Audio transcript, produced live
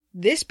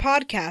This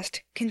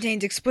podcast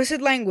contains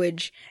explicit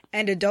language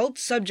and adult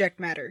subject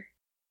matter.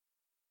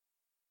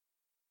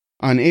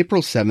 On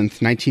April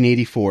 7th,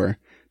 1984,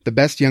 the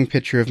best young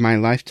pitcher of my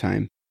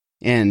lifetime,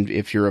 and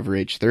if you're over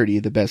age 30,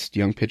 the best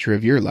young pitcher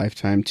of your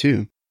lifetime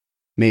too,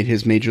 made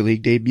his major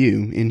league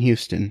debut in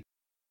Houston.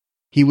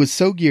 He was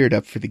so geared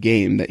up for the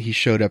game that he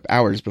showed up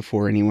hours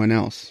before anyone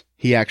else.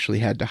 He actually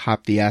had to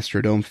hop the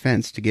Astrodome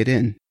fence to get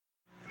in.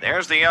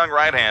 There's the young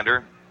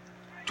right-hander,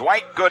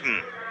 Dwight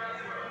Gooden.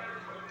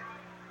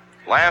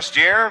 Last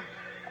year,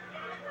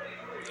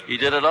 he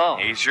did it all.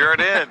 He sure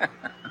did.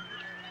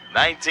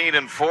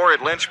 19-4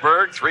 at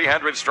Lynchburg,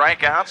 300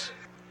 strikeouts.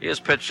 He has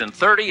pitched in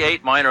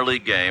 38 minor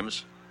league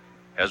games,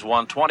 has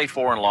won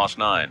 24 and lost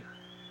 9.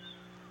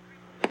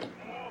 Kind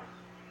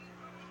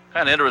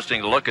of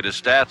interesting to look at his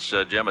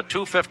stats, Jim. A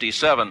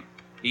 2.57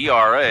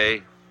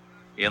 ERA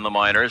in the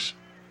minors,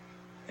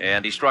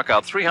 and he struck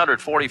out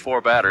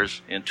 344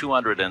 batters in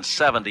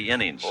 270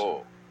 innings.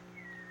 Oh.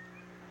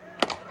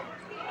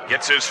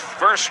 Gets his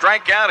first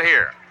strikeout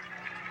here.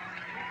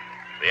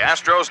 The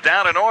Astros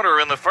down in order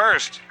in the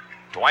first.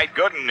 Dwight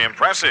Gooden,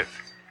 impressive.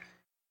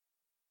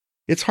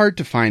 It's hard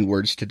to find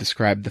words to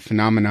describe the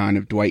phenomenon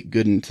of Dwight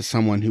Gooden to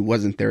someone who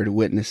wasn't there to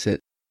witness it.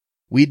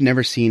 We'd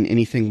never seen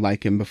anything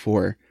like him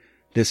before.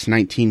 This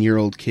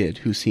 19-year-old kid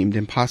who seemed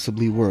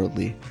impossibly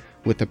worldly,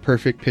 with a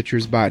perfect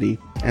pitcher's body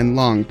and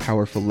long,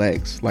 powerful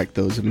legs like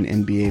those of an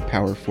NBA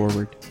power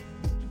forward.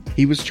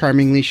 He was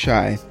charmingly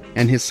shy,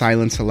 and his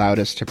silence allowed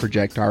us to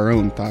project our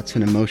own thoughts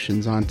and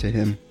emotions onto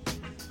him.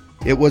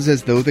 It was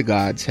as though the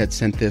gods had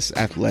sent this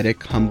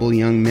athletic, humble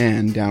young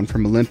man down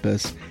from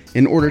Olympus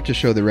in order to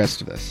show the rest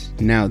of us,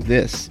 now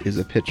this is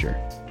a pitcher.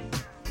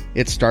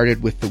 It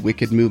started with the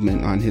wicked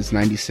movement on his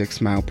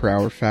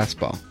 96-mile-per-hour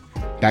fastball.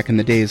 Back in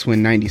the days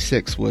when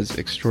 96 was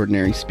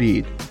extraordinary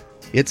speed,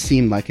 it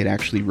seemed like it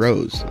actually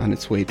rose on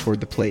its way toward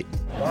the plate.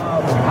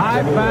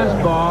 High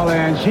fastball,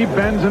 and she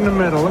bends in the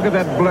middle. Look at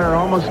that blur,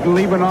 almost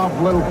leaving off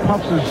little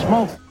puffs of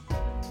smoke.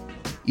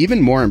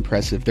 Even more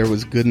impressive, there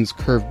was Gooden's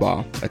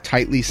curveball, a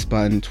tightly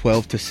spun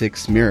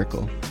 12-6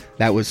 miracle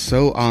that was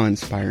so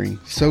awe-inspiring,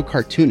 so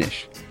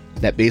cartoonish,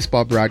 that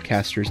baseball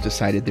broadcasters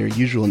decided their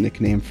usual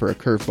nickname for a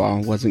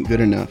curveball wasn't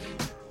good enough.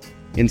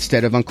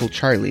 Instead of Uncle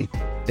Charlie,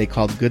 they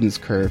called Gooden's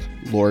curve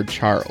Lord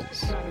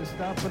Charles.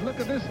 But look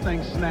at this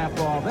thing snap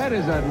off. That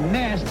is a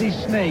nasty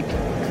snake.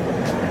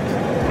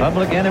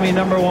 Public enemy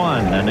number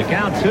 1, and to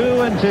count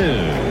 2-2.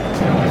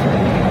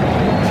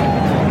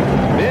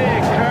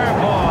 Big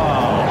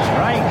curveball.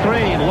 Strike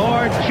 3,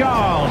 Lord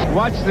Charles.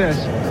 Watch this.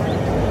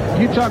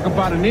 You talk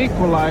about an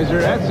equalizer.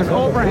 That's an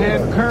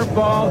overhand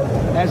curveball.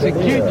 As a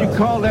kid, you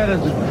call that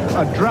as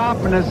a drop,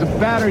 and as a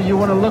batter, you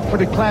want to look for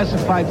the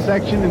classified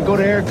section and go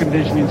to air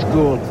conditioning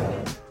school.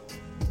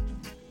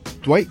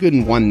 Dwight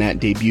Gooden won that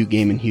debut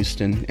game in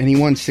Houston, and he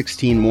won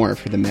 16 more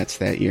for the Mets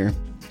that year,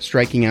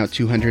 striking out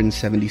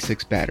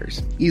 276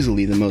 batters,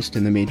 easily the most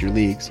in the major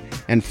leagues,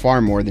 and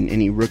far more than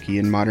any rookie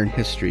in modern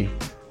history.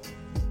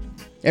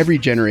 Every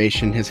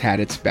generation has had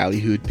its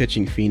ballyhooed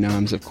pitching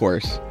phenoms, of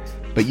course,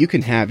 but you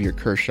can have your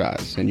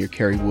Kershaws and your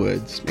Kerry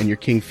Woods and your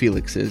King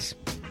Felixes.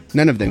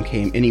 None of them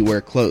came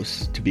anywhere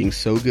close to being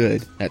so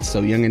good at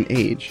so young an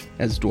age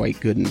as Dwight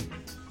Gooden.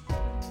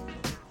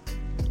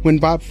 When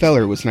Bob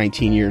Feller was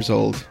 19 years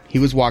old, he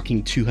was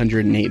walking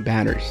 208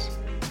 batters.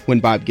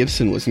 When Bob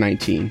Gibson was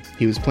 19,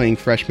 he was playing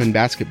freshman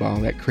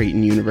basketball at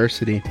Creighton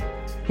University.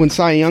 When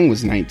Cy Young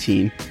was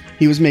 19,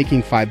 he was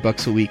making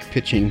 $5 a week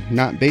pitching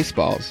not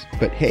baseballs,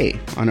 but hay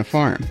on a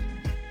farm.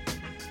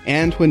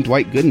 And when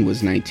Dwight Gooden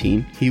was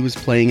 19, he was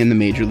playing in the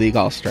Major League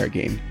All-Star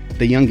Game,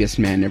 the youngest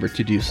man ever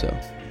to do so.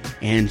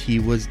 And he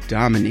was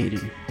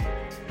dominating.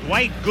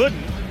 Dwight Gooden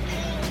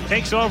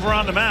takes over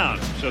on the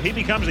mound. So he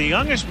becomes the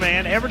youngest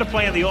man ever to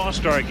play in the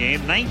All-Star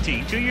Game,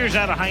 19, 2 years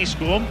out of high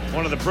school.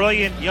 One of the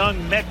brilliant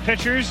young Met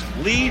pitchers,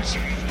 leads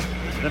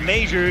the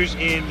majors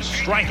in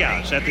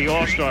strikeouts at the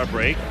All-Star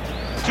break.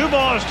 2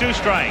 balls, 2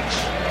 strikes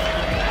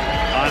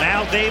on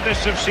Al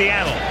Davis of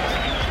Seattle.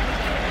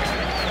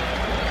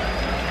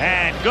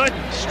 And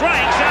Gooden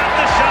strikes out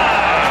the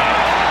side.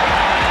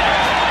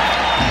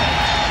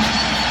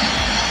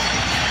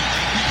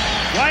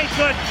 Dwight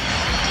Gooden,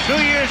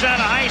 2 years out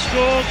of high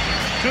school,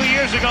 2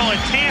 years ago in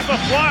Tampa,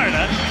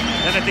 Florida,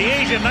 and at the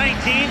age of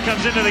 19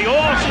 comes into the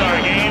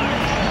All-Star game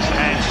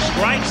and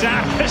strikes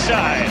out the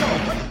side.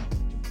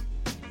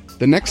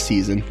 The next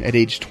season, at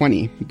age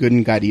 20,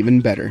 Gooden got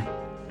even better.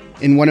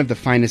 In one of the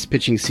finest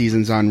pitching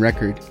seasons on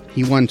record,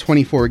 he won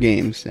 24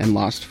 games and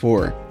lost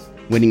 4,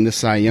 winning the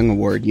Cy Young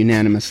Award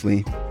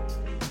unanimously.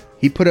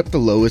 He put up the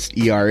lowest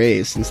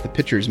ERA since the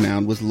pitcher's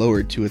mound was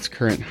lowered to its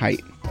current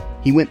height.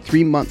 He went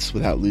 3 months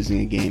without losing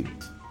a game.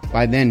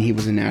 By then, he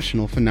was a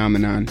national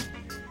phenomenon.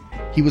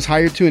 He was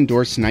hired to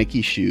endorse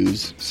Nike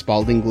shoes,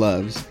 Spalding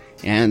gloves,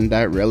 and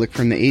that relic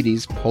from the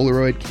 80s,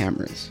 Polaroid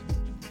cameras.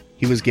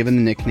 He was given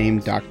the nickname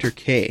Dr.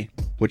 K,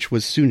 which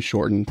was soon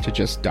shortened to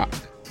just Doc.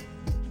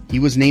 He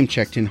was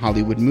name-checked in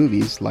Hollywood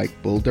movies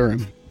like Bull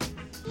Durham.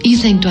 You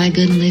think Dwight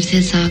Gooden leaves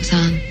his socks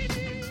on?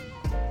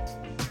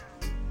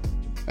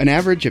 An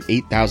average of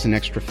 8,000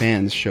 extra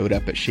fans showed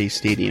up at Shea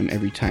Stadium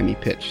every time he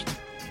pitched.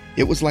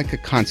 It was like a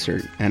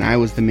concert, and I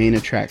was the main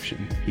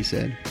attraction, he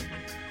said.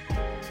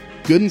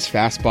 Gooden's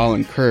fastball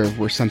and curve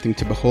were something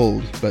to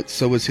behold, but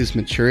so was his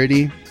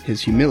maturity,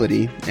 his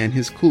humility, and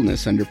his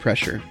coolness under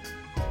pressure.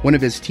 One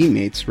of his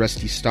teammates,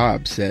 Rusty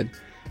Staub, said,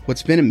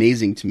 "What's been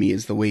amazing to me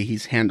is the way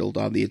he's handled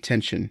all the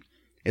attention.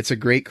 It's a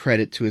great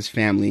credit to his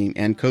family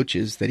and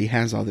coaches that he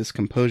has all this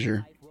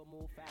composure."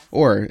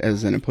 Or,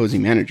 as an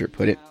opposing manager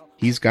put it,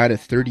 he's got a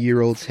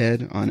 30-year-old's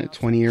head on a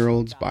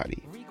 20-year-old's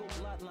body.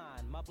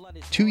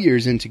 2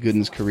 years into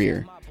Gooden's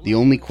career, the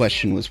only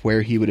question was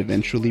where he would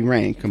eventually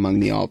rank among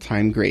the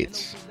all-time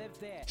greats.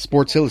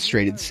 Sports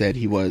Illustrated said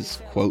he was,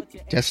 quote,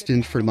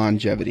 destined for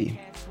longevity.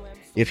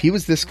 If he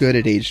was this good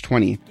at age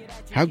 20,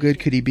 how good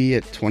could he be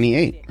at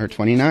 28 or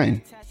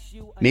 29?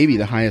 Maybe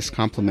the highest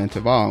compliment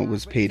of all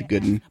was paid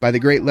Gooden by the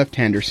great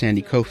left-hander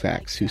Sandy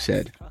Koufax, who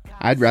said,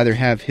 "I'd rather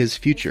have his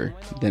future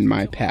than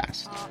my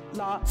past."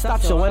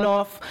 Stop showing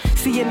off.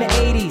 See, in the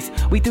 80s,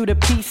 we threw the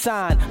peace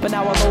sign, but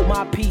now I hold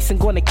my peace and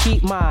gonna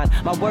keep mine.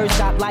 My words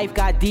got life,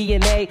 got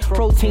DNA,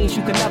 proteins,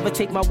 you can never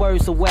take my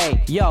words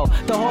away. Yo,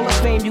 the Hall of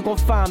Fame, you gon'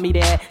 find me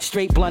there.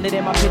 Straight blunted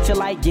in my picture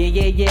like,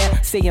 yeah.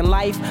 Saying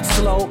life,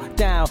 slow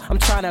down. I'm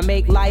trying to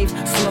make life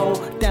slow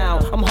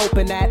down. I'm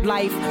hoping that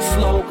life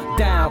slow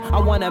down.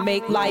 I wanna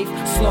make life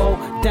slow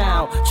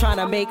down. Trying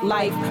to make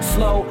life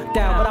slow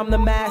down. But I'm the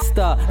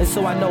master, and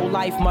so I know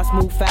life must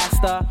move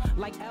faster.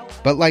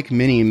 But like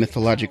many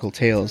mythological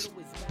tales,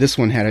 this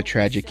one had a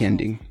tragic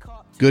ending.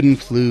 Gooden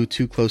flew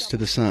too close to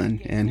the sun,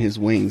 and his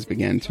wings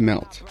began to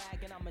melt.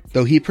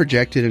 Though he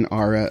projected an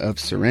aura of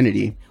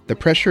serenity, the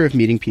pressure of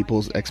meeting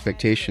people's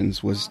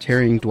expectations was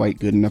tearing Dwight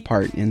Gooden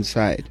apart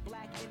inside.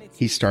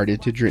 He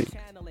started to drink.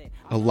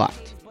 A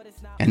lot.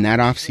 And that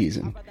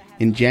off-season,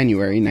 in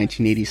January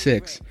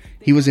 1986,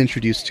 he was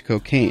introduced to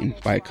cocaine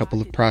by a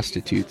couple of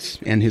prostitutes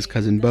and his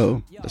cousin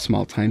Bo, the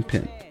small-time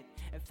pimp.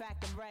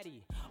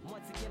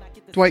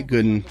 Dwight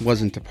Gooden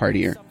wasn't a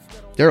partier.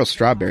 Darryl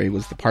Strawberry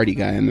was the party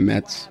guy on the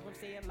Mets.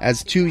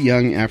 As two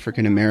young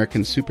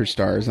African-American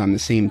superstars on the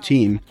same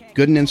team,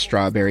 Gooden and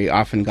Strawberry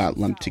often got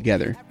lumped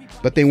together,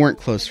 but they weren't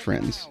close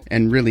friends,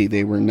 and really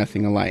they were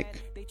nothing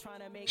alike.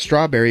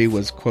 Strawberry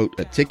was, quote,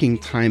 a ticking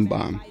time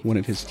bomb, one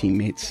of his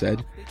teammates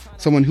said,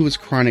 someone who was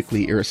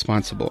chronically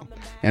irresponsible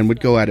and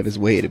would go out of his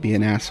way to be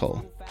an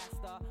asshole.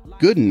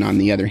 Gooden, on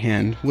the other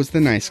hand, was the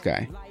nice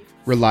guy,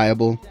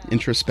 reliable,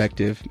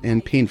 introspective,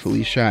 and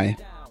painfully shy.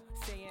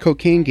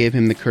 Cocaine gave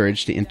him the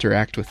courage to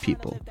interact with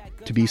people,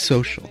 to be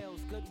social.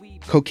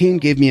 "Cocaine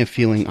gave me a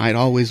feeling I'd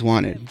always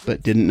wanted,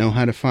 but didn't know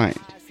how to find,"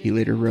 he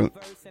later wrote.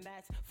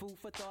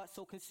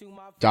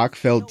 Doc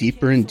fell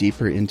deeper and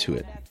deeper into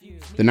it.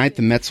 The night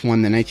the Mets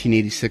won the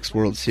 1986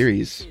 World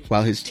Series,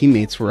 while his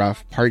teammates were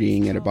off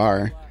partying at a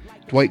bar,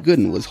 Dwight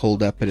Gooden was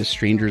holed up at a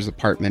stranger's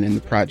apartment in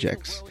the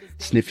projects,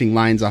 sniffing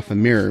lines off a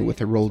mirror with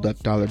a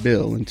rolled-up dollar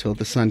bill until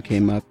the sun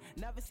came up.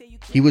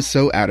 He was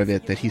so out of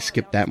it that he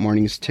skipped that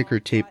morning's ticker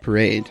tape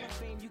parade.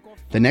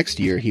 The next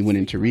year, he went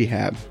into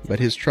rehab, but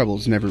his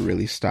troubles never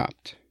really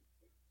stopped.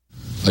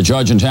 A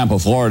judge in Tampa,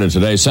 Florida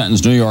today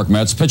sentenced New York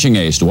Mets pitching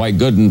ace Dwight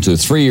Gooden to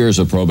 3 years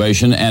of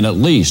probation and at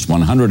least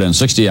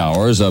 160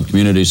 hours of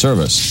community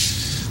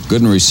service.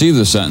 Gooden received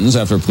the sentence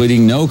after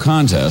pleading no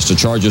contest to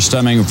charges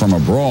stemming from a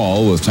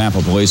brawl with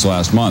Tampa police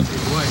last month.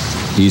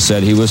 He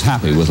said he was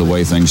happy with the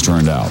way things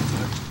turned out.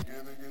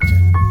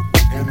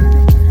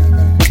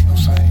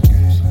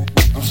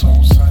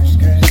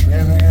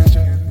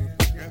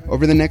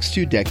 Over the next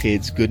 2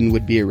 decades, Gooden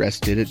would be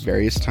arrested at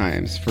various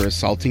times for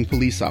assaulting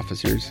police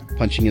officers,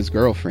 punching his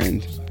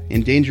girlfriend,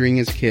 endangering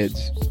his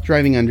kids,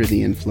 driving under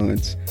the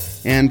influence,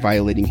 and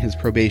violating his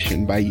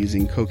probation by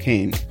using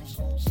cocaine.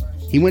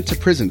 He went to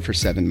prison for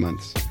 7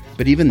 months,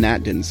 but even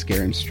that didn't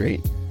scare him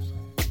straight.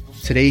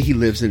 Today he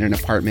lives in an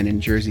apartment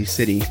in Jersey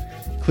City,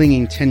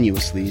 clinging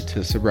tenuously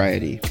to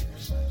sobriety.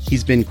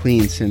 He's been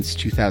clean since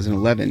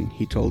 2011,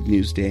 he told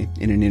Newsday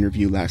in an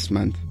interview last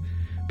month.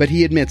 But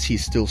he admits he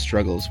still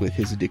struggles with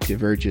his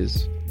addictive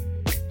urges.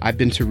 "I've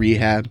been to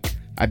rehab,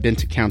 I've been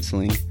to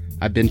counseling,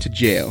 I've been to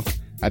jail,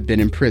 I've been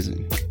in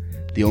prison.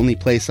 The only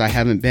place I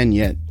haven't been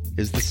yet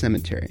is the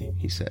cemetery,"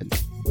 he said.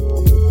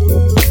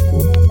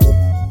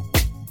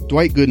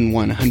 Dwight Gooden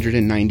won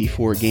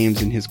 194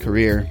 games in his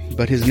career,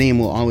 but his name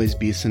will always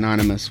be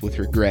synonymous with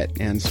regret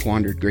and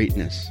squandered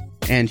greatness,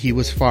 and he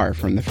was far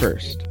from the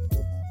first.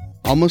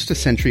 Almost a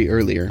century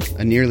earlier,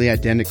 a nearly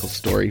identical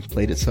story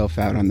played itself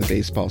out on the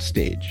baseball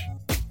stage.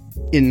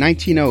 In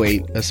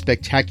 1908, a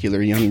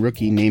spectacular young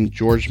rookie named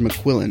George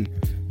McQuillan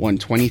won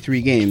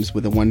 23 games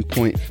with a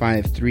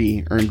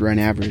 1.53 earned run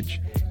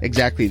average,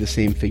 exactly the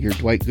same figure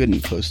Dwight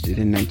Gooden posted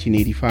in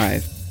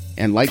 1985.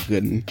 And like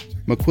Gooden,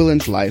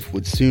 McQuillan's life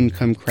would soon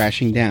come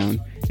crashing down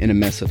in a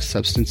mess of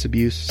substance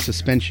abuse,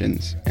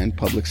 suspensions, and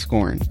public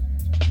scorn.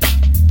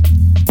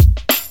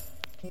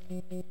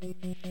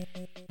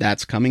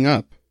 That's coming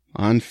up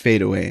on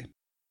Fadeaway.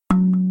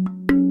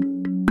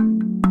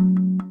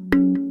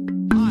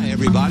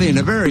 Everybody, and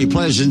a very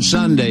pleasant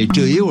Sunday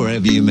to you,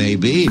 wherever you may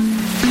be.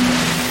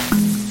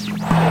 Makes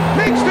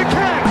the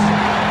catch!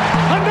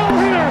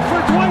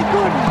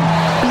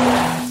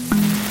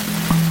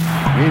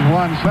 He's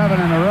won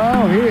 7 in a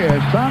row. He is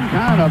some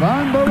kind of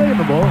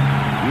unbelievable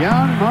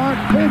young Mark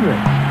Friedrich.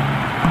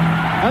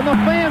 And the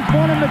fans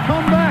want him to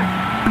come back.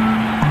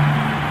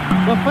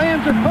 The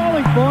fans are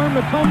calling for him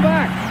to come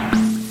back.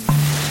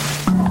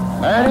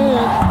 There it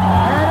is.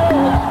 There it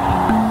is.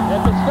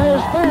 If it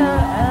stays fair,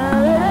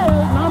 there it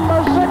is,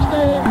 number 60.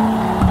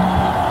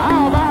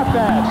 How about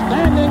that?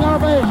 Standing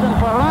ovation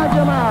for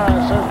Roger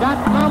Maris, who's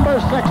got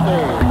number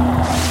 60.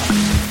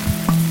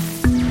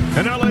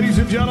 And now, ladies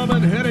and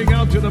gentlemen, heading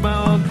out to the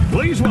mound,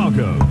 please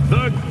welcome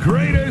the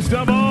greatest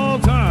of all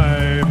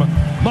time,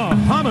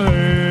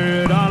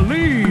 Muhammad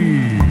Ali.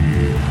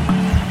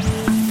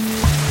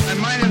 I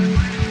might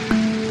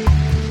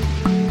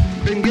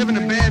have been given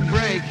a bad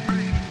break,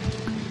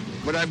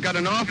 but I've got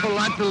an awful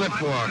lot to live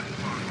for.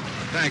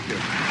 Thank you.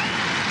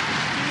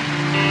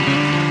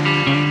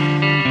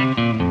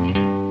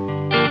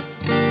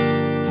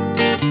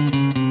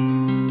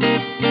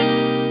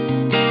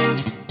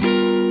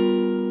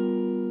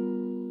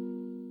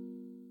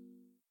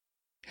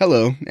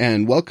 Hello,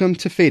 and welcome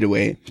to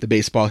Fadeaway, the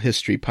baseball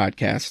history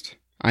podcast.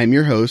 I'm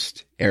your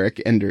host,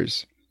 Eric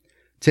Enders.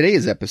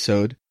 Today's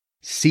episode,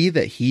 See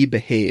That He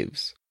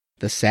Behaves,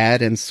 the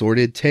sad and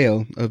sordid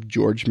tale of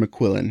George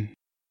McQuillan.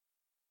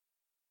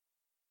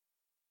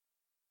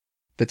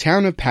 The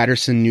town of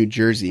Paterson, New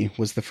Jersey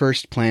was the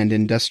first planned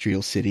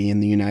industrial city in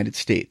the United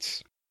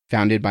States,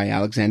 founded by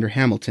Alexander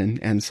Hamilton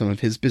and some of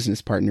his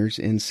business partners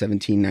in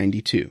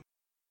 1792.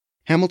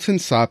 Hamilton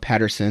saw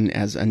Paterson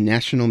as a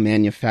national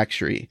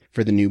manufactory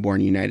for the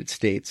newborn United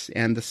States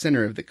and the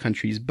center of the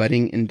country's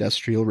budding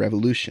industrial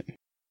revolution.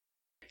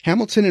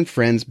 Hamilton and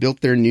friends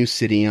built their new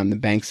city on the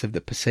banks of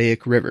the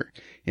Passaic River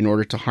in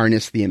order to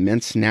harness the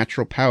immense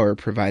natural power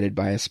provided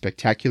by a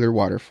spectacular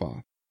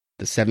waterfall,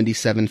 the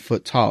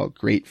 77-foot-tall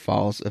Great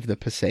Falls of the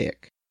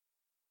Passaic.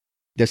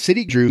 The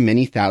city drew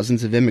many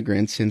thousands of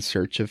immigrants in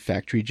search of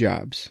factory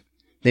jobs.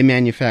 They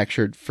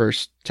manufactured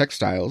first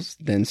textiles,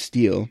 then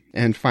steel,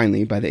 and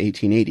finally, by the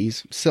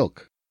 1880s,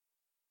 silk.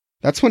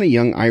 That's when a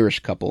young Irish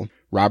couple,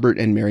 Robert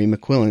and Mary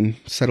McQuillan,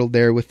 settled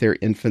there with their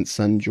infant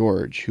son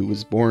George, who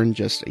was born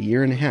just a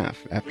year and a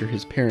half after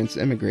his parents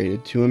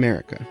emigrated to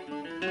America.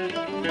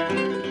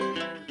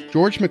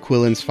 George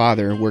McQuillan's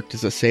father worked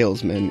as a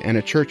salesman and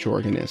a church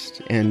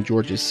organist, and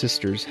George's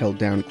sisters held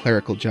down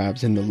clerical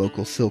jobs in the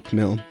local silk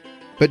mill.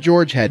 But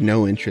George had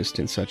no interest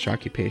in such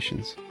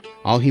occupations.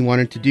 All he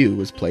wanted to do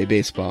was play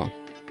baseball.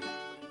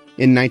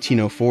 In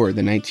 1904,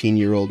 the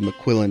 19-year-old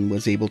McQuillan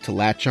was able to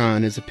latch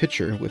on as a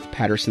pitcher with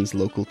Paterson's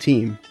local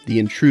team, the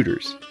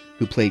Intruders,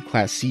 who played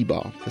Class C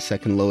ball, the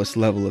second lowest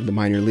level of the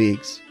minor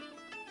leagues.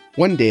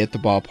 One day at the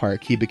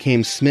ballpark, he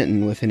became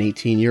smitten with an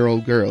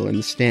 18-year-old girl in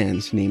the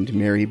stands named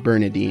Mary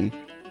Bernadine.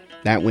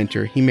 That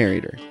winter, he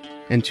married her,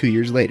 and 2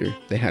 years later,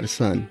 they had a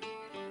son.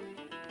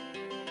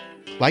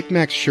 Like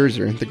Max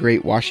Scherzer, the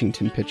great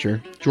Washington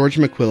pitcher, George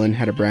McQuillan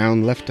had a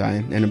brown left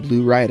eye and a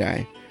blue right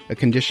eye, a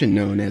condition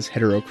known as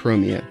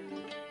heterochromia.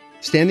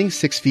 Standing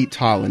 6 feet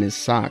tall in his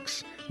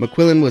socks,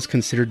 McQuillan was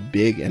considered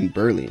big and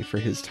burly for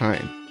his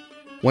time.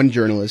 One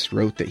journalist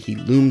wrote that he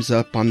looms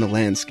up on the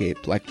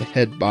landscape like the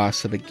head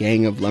boss of a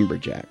gang of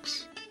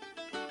lumberjacks.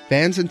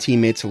 Fans and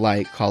teammates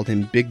alike called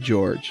him Big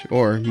George,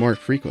 or more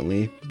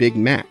frequently, Big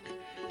Mac,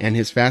 and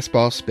his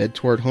fastball sped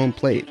toward home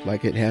plate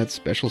like it had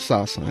special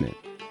sauce on it.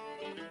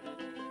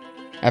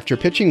 After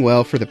pitching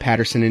well for the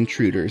Paterson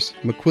Intruders,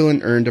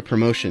 McQuillan earned a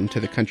promotion to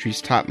the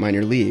country's top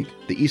minor league,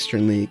 the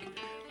Eastern League,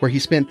 where he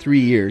spent 3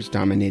 years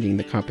dominating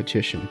the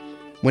competition,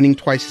 winning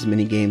twice as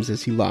many games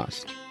as he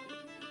lost.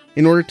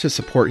 In order to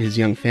support his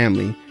young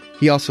family,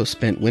 he also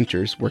spent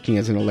winters working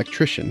as an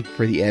electrician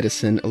for the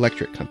Edison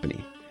Electric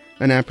Company,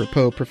 an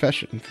apropos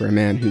profession for a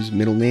man whose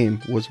middle name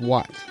was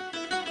Watt.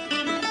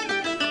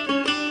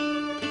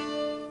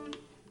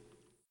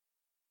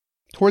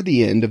 Toward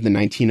the end of the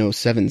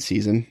 1907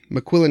 season,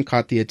 McQuillan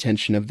caught the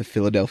attention of the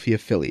Philadelphia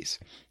Phillies,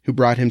 who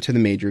brought him to the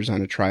majors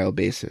on a trial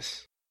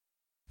basis.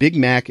 Big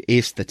Mac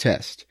aced the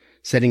test,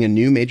 setting a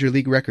new major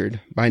league record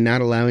by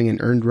not allowing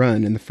an earned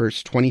run in the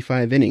first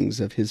 25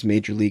 innings of his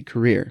major league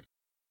career.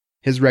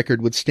 His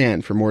record would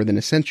stand for more than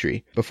a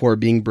century before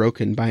being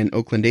broken by an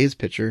Oakland A's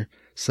pitcher,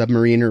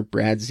 submariner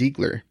Brad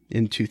Ziegler,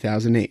 in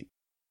 2008.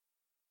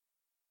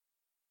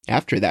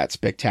 After that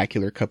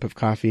spectacular cup of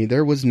coffee,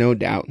 there was no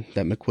doubt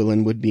that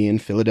McQuillan would be in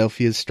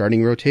Philadelphia's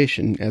starting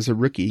rotation as a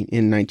rookie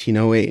in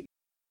 1908.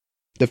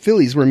 The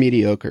Phillies were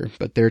mediocre,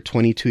 but their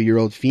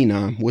 22-year-old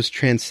phenom was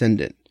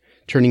transcendent,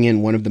 turning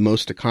in one of the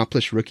most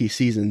accomplished rookie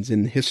seasons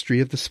in the history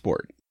of the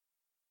sport.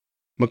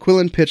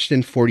 McQuillan pitched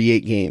in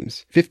 48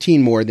 games,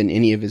 15 more than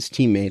any of his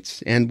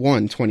teammates, and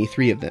won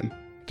 23 of them,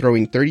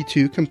 throwing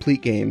 32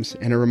 complete games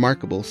and a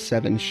remarkable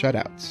 7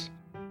 shutouts.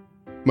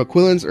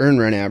 McQuillan's earned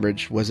run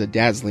average was a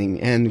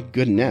dazzling and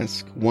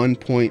Gooden-esque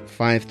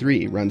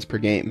 1.53 runs per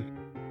game.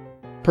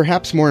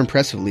 Perhaps more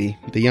impressively,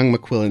 the young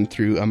McQuillan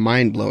threw a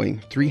mind-blowing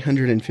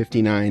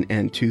 359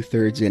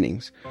 2/3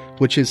 innings,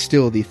 which is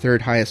still the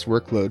third highest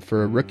workload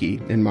for a rookie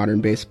in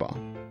modern baseball.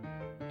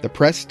 The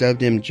press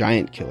dubbed him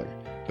Giant Killer,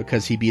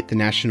 because he beat the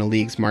National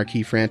League's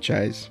marquee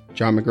franchise,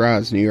 John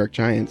McGraw's New York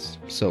Giants,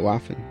 so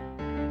often.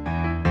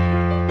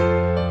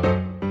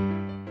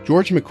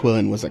 George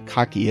McQuillan was a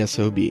cocky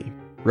SOB.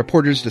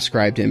 Reporters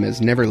described him as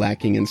never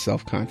lacking in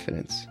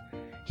self-confidence.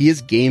 He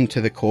is game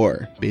to the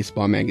core,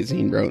 Baseball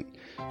Magazine wrote.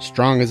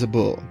 Strong as a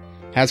bull.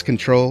 Has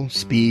control,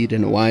 speed,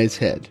 and a wise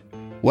head.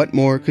 What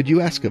more could you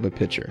ask of a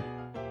pitcher?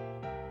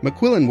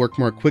 McQuillan worked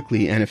more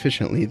quickly and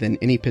efficiently than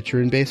any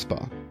pitcher in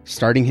baseball,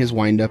 starting his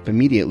windup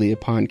immediately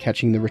upon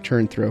catching the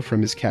return throw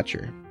from his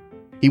catcher.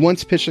 He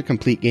once pitched a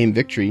complete game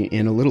victory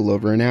in a little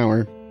over an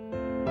hour.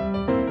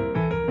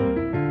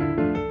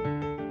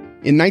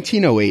 In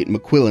 1908,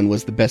 McQuillan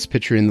was the best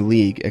pitcher in the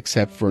league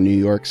except for New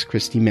York's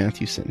Christy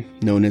Mathewson,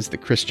 known as the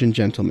Christian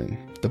Gentleman,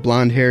 the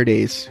blonde-haired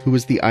ace who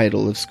was the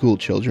idol of school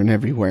children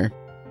everywhere.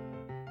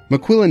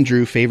 McQuillan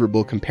drew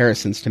favorable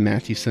comparisons to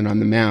Mathewson on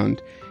the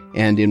mound,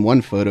 and in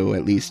one photo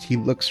at least, he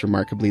looks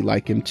remarkably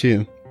like him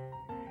too.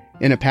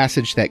 In a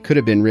passage that could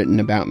have been written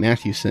about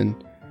Mathewson,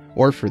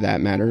 or for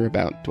that matter,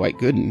 about Dwight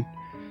Gooden,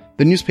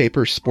 the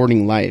newspaper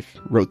Sporting Life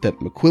wrote that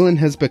McQuillan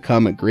has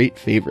become a great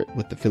favorite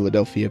with the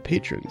Philadelphia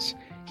patrons.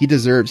 He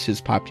deserves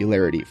his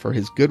popularity for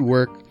his good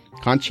work,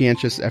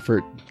 conscientious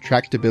effort,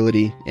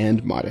 tractability,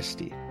 and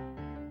modesty.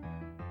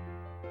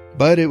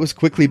 But it was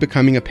quickly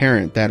becoming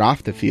apparent that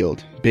off the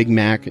field, Big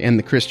Mac and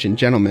the Christian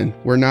Gentleman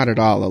were not at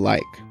all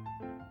alike.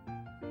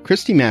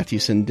 Christy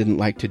Mathewson didn't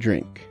like to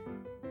drink.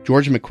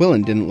 George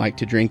McQuillan didn't like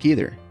to drink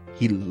either.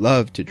 He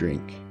loved to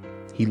drink.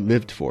 He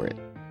lived for it.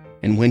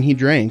 And when he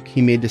drank,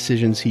 he made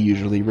decisions he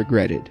usually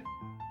regretted.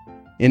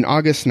 In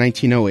August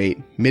 1908,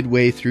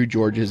 midway through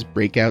George's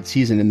breakout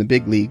season in the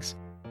big leagues,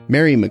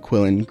 Mary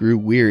McQuillan grew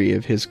weary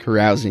of his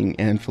carousing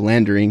and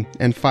philandering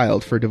and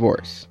filed for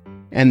divorce.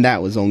 And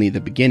that was only the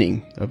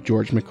beginning of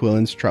George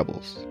McQuillan's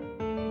troubles.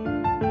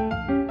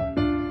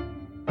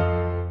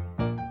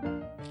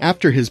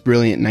 After his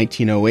brilliant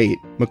 1908,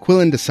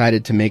 McQuillan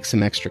decided to make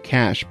some extra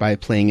cash by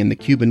playing in the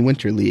Cuban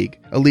Winter League,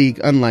 a league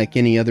unlike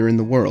any other in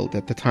the world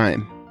at the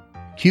time.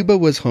 Cuba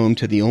was home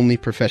to the only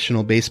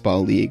professional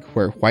baseball league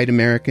where white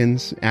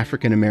Americans,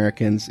 African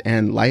Americans,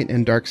 and light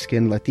and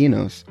dark-skinned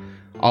Latinos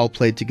all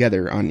played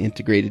together on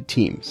integrated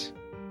teams.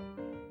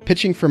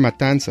 Pitching for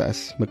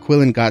Matanzas,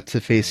 McQuillan got to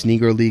face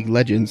Negro League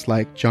legends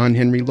like John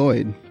Henry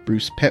Lloyd,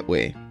 Bruce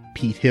Petway,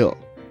 Pete Hill,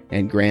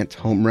 and Grant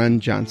Home Run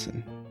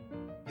Johnson.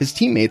 His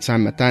teammates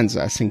on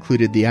Matanzas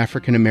included the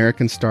African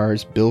American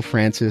stars Bill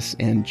Francis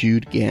and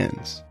Jude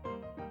Gans.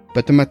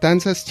 But the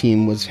Matanzas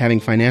team was having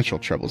financial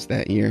troubles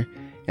that year,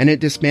 and it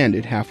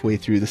disbanded halfway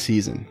through the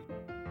season.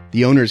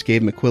 The owners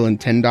gave McQuillan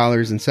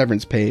 $10 in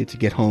severance pay to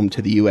get home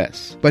to the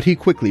U.S., but he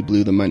quickly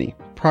blew the money,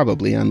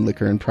 probably on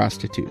liquor and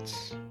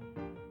prostitutes.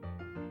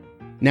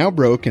 Now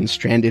broke and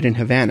stranded in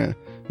Havana,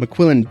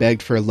 McQuillan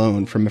begged for a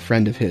loan from a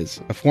friend of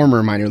his, a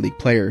former minor league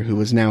player who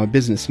was now a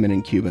businessman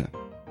in Cuba.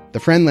 The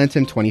friend lent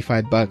him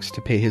 $25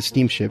 to pay his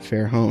steamship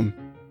fare home.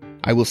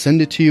 "I will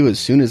send it to you as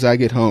soon as I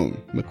get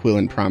home,"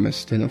 McQuillan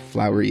promised in a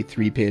flowery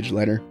 3-page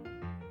letter.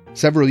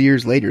 Several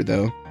years later,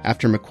 though,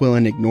 after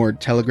McQuillan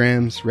ignored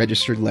telegrams,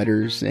 registered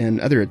letters, and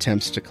other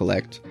attempts to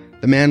collect,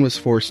 the man was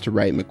forced to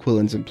write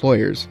McQuillan's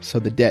employers so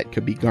the debt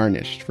could be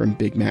garnished from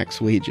Big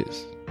Mac's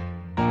wages.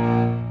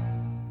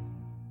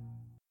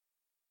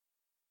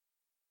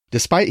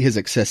 Despite his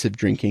excessive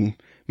drinking,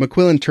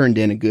 McQuillan turned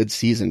in a good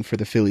season for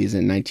the Phillies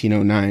in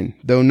 1909,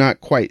 though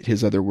not quite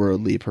his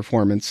otherworldly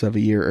performance of a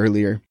year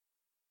earlier.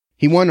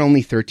 He won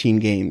only 13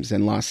 games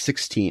and lost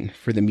 16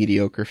 for the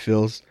mediocre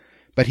Phils,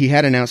 but he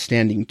had an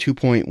outstanding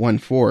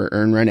 2.14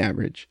 earned run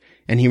average,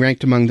 and he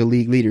ranked among the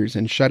league leaders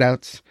in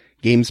shutouts,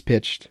 games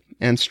pitched,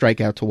 and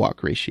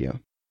strikeout-to-walk ratio.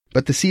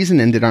 But the season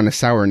ended on a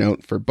sour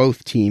note for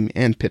both team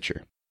and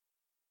pitcher.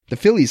 The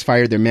Phillies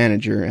fired their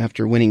manager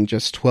after winning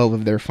just 12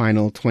 of their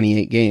final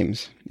 28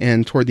 games,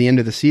 and toward the end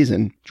of the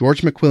season,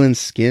 George McQuillan's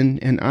skin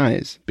and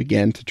eyes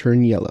began to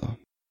turn yellow.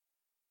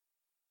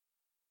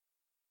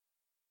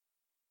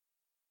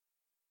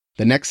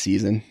 The next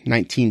season,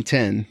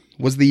 1910,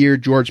 was the year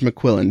George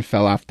McQuillan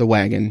fell off the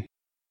wagon.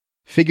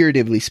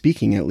 Figuratively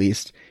speaking, at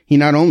least, he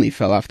not only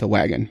fell off the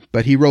wagon,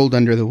 but he rolled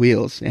under the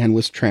wheels and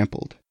was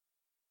trampled.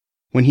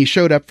 When he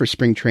showed up for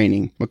spring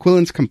training,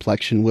 McQuillan's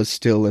complexion was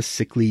still a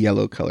sickly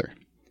yellow color.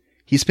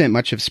 He spent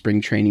much of spring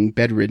training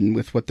bedridden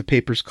with what the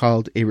papers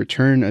called a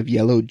return of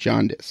yellow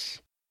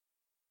jaundice.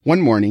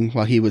 One morning,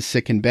 while he was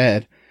sick in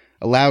bed,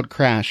 a loud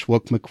crash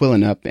woke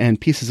McQuillan up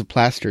and pieces of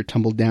plaster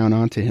tumbled down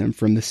onto him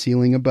from the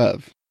ceiling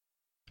above.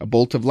 A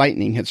bolt of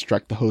lightning had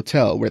struck the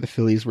hotel where the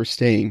Phillies were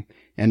staying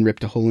and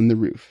ripped a hole in the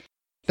roof.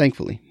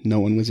 Thankfully, no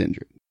one was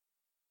injured.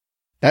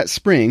 That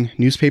spring,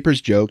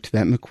 newspapers joked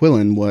that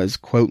McQuillan was,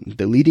 quote,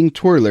 the leading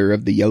twirler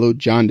of the Yellow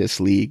Jaundice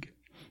League.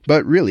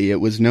 But really,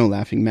 it was no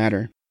laughing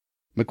matter.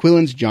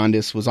 McQuillan's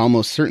jaundice was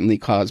almost certainly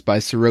caused by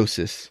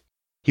cirrhosis.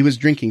 He was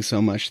drinking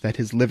so much that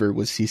his liver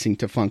was ceasing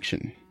to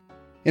function.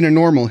 In a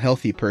normal,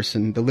 healthy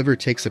person, the liver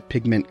takes a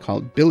pigment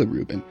called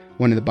bilirubin,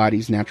 one of the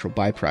body's natural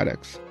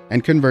byproducts,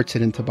 and converts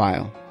it into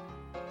bile.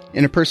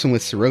 In a person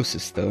with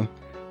cirrhosis, though,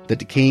 the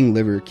decaying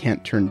liver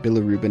can't turn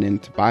bilirubin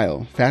into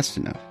bile fast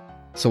enough,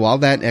 So all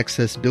that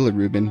excess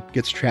bilirubin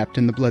gets trapped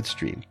in the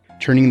bloodstream,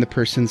 turning the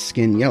person's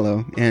skin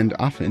yellow and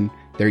often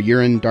their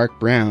urine dark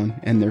brown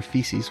and their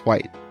feces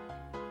white.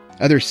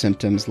 Other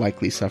symptoms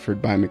likely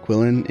suffered by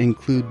McQuillan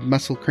include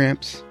muscle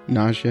cramps,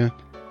 nausea,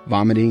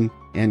 vomiting,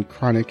 and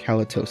chronic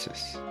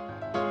halitosis.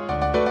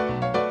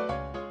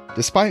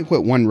 Despite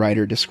what one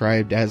writer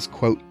described as,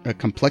 quote, a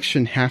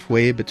complexion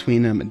halfway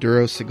between a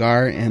Maduro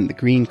cigar and the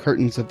green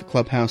curtains of the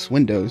clubhouse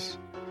windows,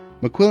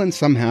 McQuillan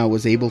somehow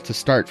was able to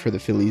start for the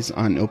Phillies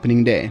on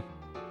opening day.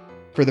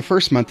 For the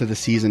first month of the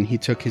season, he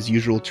took his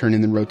usual turn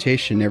in the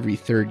rotation every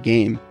third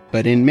game,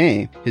 but in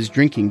May, his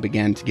drinking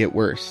began to get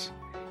worse.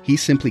 He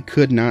simply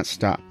could not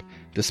stop,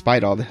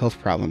 despite all the health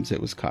problems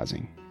it was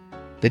causing.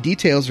 The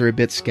details are a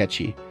bit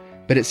sketchy,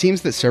 but it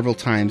seems that several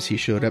times he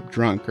showed up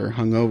drunk or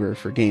hungover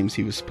for games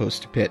he was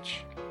supposed to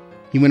pitch.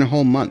 He went a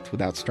whole month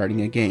without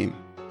starting a game.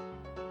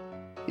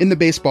 In the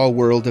baseball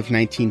world of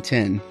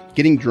 1910,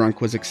 getting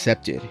drunk was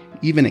accepted,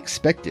 even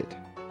expected,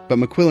 but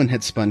McQuillan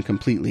had spun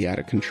completely out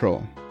of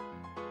control.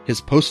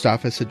 His post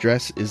office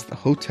address is the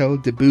Hotel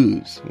de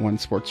Booze, one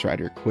sports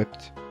writer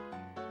quipped.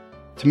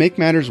 To make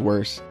matters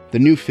worse, the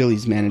new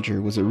Phillies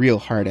manager was a real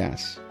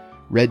hard-ass,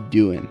 Red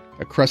Doohan,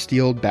 a crusty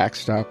old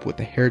backstop with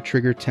a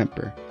hair-trigger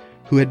temper,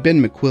 who had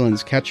been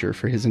McQuillan's catcher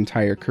for his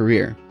entire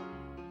career.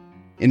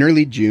 In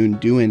early June,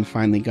 Doohan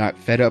finally got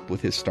fed up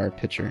with his star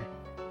pitcher.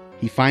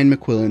 He fined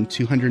McQuillan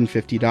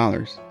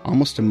 $250,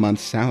 almost a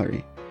month's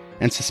salary,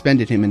 and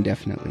suspended him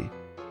indefinitely.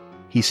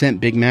 He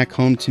sent Big Mac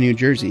home to New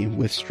Jersey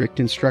with strict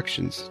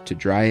instructions to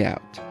dry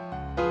out.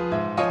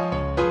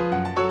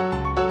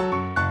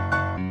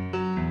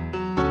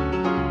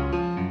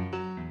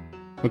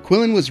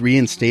 McQuillan was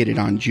reinstated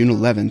on June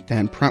 11th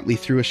and promptly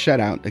threw a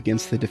shutout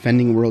against the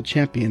defending world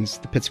champions,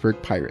 the Pittsburgh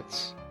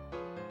Pirates.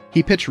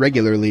 He pitched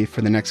regularly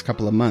for the next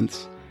couple of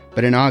months,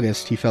 but in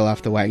August he fell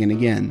off the wagon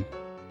again.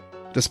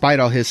 Despite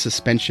all his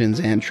suspensions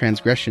and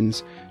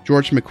transgressions,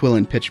 George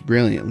McQuillan pitched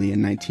brilliantly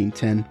in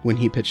 1910 when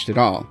he pitched at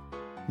all,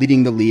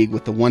 leading the league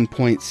with a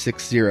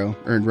 1.60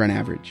 earned run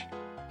average.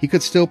 He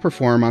could still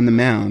perform on the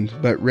mound,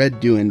 but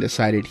Red Doohan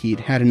decided he'd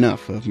had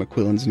enough of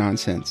McQuillan's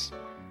nonsense.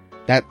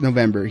 That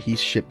November, he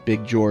shipped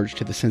Big George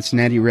to the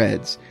Cincinnati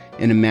Reds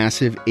in a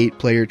massive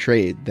 8-player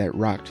trade that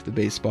rocked the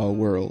baseball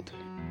world.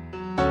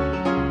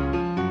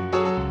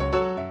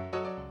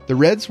 The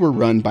Reds were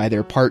run by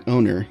their part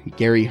owner,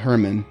 Gary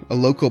Herman, a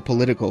local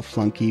political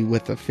flunky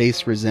with a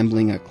face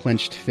resembling a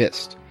clenched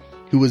fist,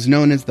 who was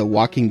known as the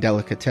walking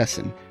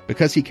delicatessen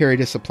because he carried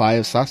a supply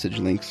of sausage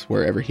links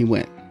wherever he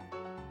went.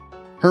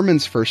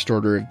 Herman's first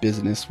order of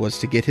business was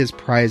to get his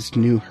prized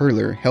new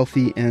hurler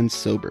healthy and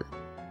sober.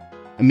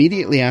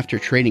 Immediately after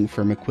trading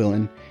for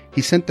McQuillan,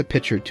 he sent the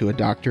pitcher to a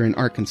doctor in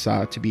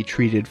Arkansas to be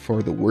treated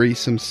for the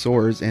worrisome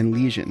sores and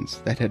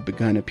lesions that had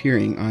begun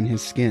appearing on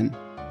his skin.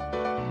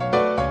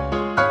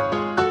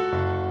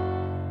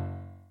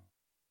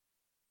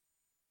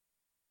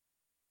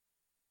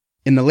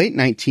 In the late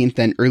 19th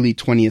and early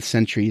 20th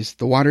centuries,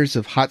 the waters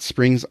of Hot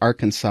Springs,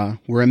 Arkansas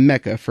were a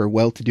mecca for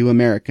well-to-do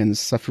Americans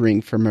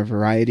suffering from a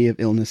variety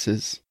of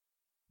illnesses.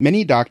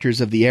 Many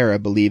doctors of the era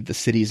believed the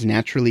city's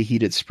naturally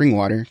heated spring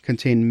water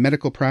contained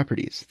medical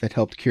properties that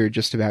helped cure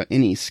just about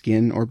any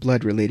skin or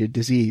blood-related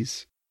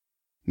disease.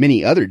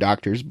 Many other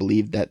doctors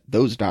believed that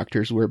those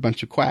doctors were a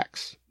bunch of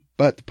quacks,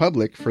 but the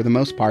public, for the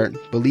most part,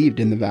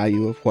 believed in the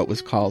value of what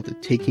was called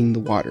taking the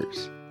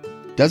waters.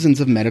 Dozens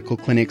of medical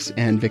clinics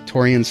and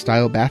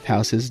Victorian-style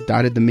bathhouses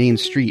dotted the main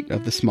street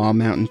of the small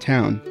mountain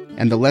town,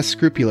 and the less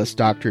scrupulous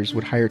doctors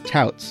would hire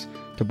touts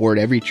to board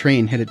every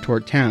train headed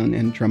toward town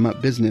and drum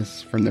up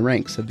business from the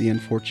ranks of the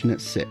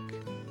unfortunate sick.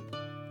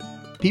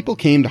 People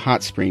came to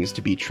Hot Springs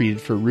to be treated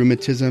for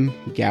rheumatism,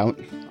 gout,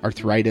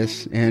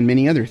 arthritis, and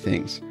many other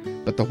things,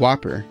 but the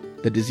whopper,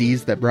 the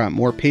disease that brought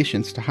more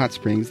patients to Hot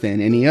Springs than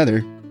any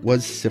other,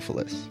 was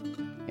syphilis.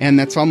 And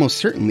that's almost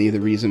certainly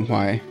the reason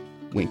why,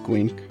 wink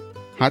wink,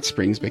 Hot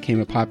Springs became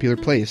a popular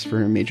place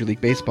for Major League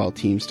Baseball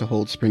teams to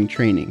hold spring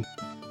training.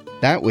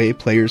 That way,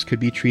 players could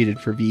be treated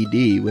for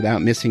VD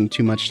without missing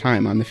too much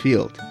time on the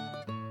field.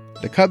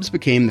 The Cubs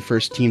became the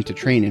first team to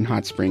train in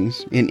Hot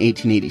Springs in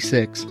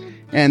 1886,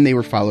 and they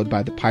were followed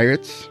by the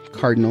Pirates,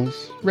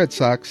 Cardinals, Red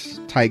Sox,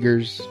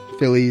 Tigers,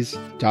 Phillies,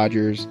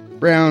 Dodgers,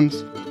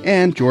 Browns,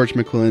 and George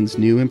McQuillan's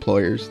new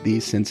employers, the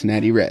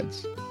Cincinnati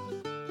Reds.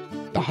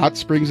 The Hot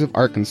Springs of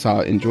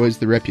Arkansas enjoys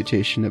the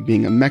reputation of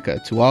being a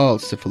mecca to all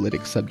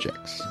syphilitic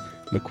subjects,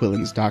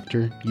 McQuillan's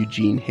doctor,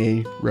 Eugene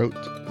Hay, wrote.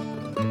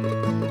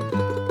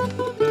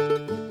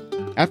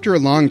 After a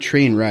long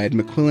train ride,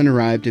 McQuillan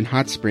arrived in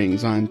Hot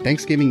Springs on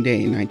Thanksgiving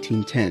Day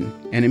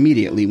 1910 and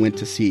immediately went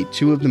to see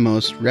two of the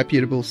most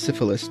reputable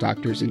syphilis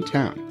doctors in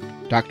town,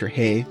 Dr.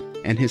 Hay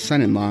and his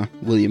son-in-law,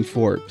 William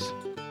Forbes.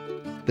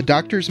 The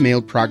doctors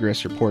mailed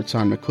progress reports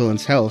on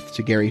McQuillan's health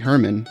to Gary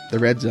Herman, the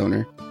Reds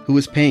owner, who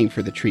was paying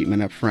for the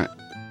treatment up front.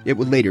 It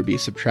would later be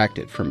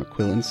subtracted from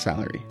McQuillan's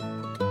salary.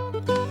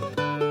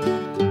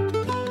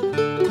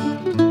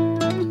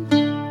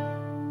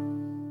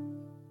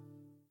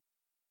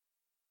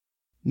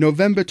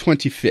 November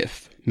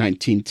 25th,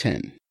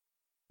 1910.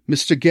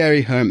 Mr.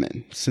 Gary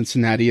Herman,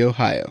 Cincinnati,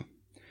 Ohio.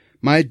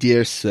 My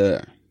dear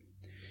sir,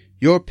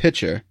 your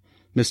pitcher,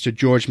 Mr.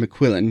 George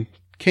McQuillan,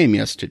 came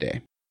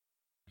yesterday.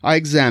 I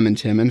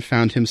examined him and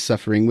found him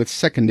suffering with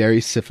secondary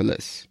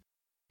syphilis.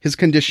 His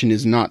condition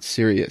is not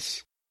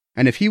serious,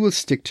 and if he will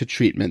stick to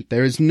treatment,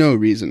 there is no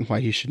reason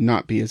why he should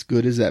not be as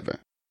good as ever.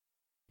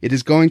 It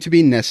is going to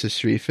be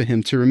necessary for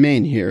him to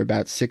remain here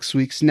about 6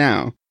 weeks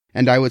now,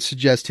 and I would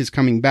suggest his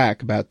coming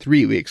back about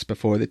 3 weeks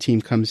before the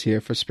team comes here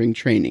for spring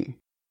training.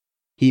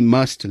 He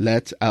must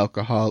let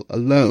alcohol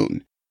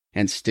alone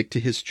and stick to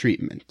his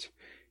treatment,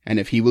 and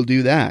if he will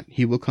do that,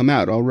 he will come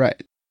out all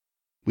right.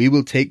 We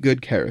will take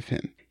good care of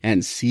him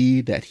and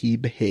see that he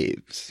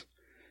behaves.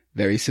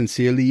 Very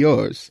sincerely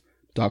yours,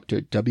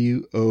 Dr.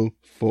 W. O.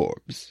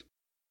 Forbes.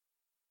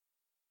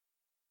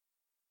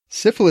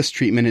 Syphilis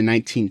treatment in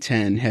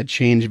 1910 had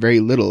changed very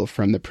little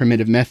from the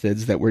primitive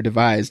methods that were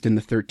devised in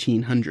the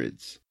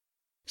 1300s.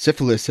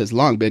 Syphilis has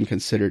long been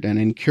considered an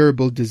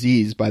incurable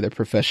disease by the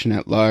profession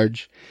at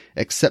large,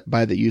 except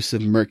by the use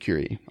of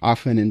mercury,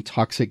 often in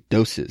toxic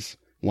doses,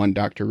 one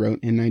doctor wrote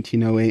in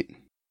 1908.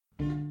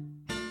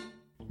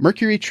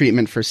 Mercury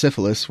treatment for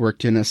syphilis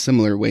worked in a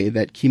similar way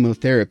that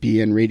chemotherapy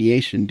and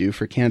radiation do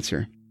for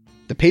cancer.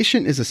 The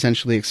patient is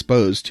essentially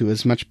exposed to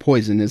as much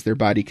poison as their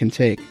body can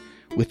take,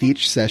 with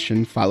each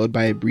session followed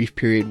by a brief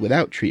period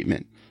without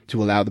treatment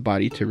to allow the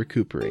body to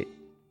recuperate.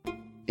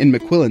 In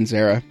McQuillan's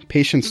era,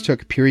 patients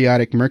took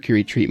periodic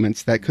mercury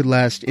treatments that could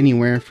last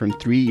anywhere from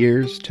 3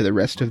 years to the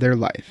rest of their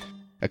life.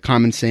 A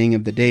common saying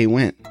of the day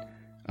went,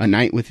 "A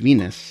night with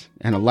Venus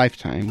and a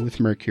lifetime with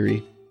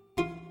Mercury."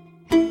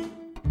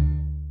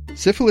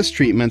 Syphilis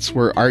treatments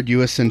were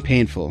arduous and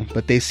painful,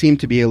 but they seemed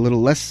to be a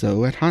little less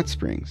so at hot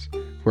springs,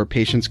 where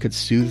patients could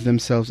soothe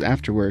themselves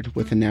afterward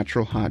with a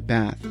natural hot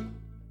bath.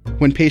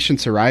 When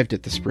patients arrived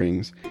at the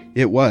springs,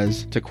 it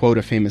was, to quote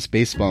a famous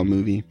baseball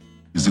movie,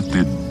 "As if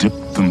they'd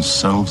dipped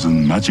themselves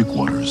in magic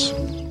waters."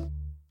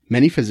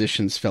 Many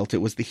physicians felt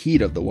it was the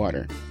heat of the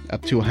water,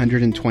 up to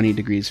 120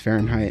 degrees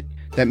Fahrenheit,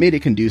 that made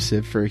it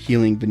conducive for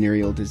healing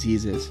venereal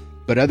diseases.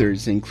 But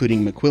others,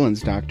 including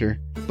McQuillan's doctor,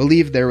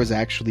 believed there was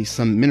actually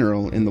some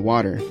mineral in the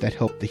water that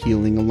helped the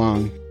healing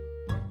along.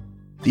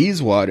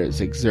 "These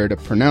waters exert a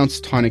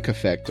pronounced tonic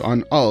effect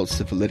on all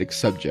syphilitic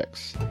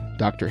subjects,"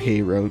 Dr.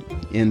 Hay wrote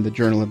in the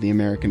Journal of the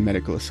American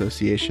Medical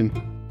Association.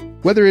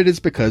 Whether it is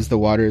because the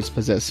waters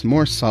possess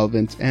more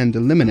solvent and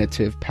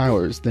eliminative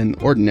powers than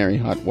ordinary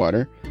hot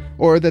water,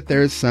 or that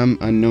there is some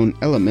unknown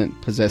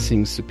element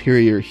possessing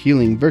superior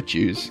healing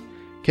virtues,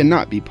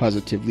 cannot be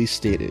positively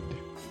stated.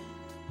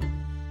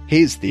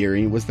 Hay's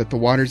theory was that the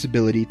water's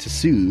ability to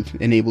soothe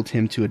enabled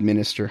him to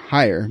administer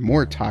higher,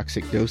 more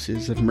toxic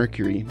doses of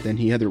mercury than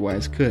he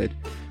otherwise could,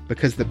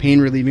 because the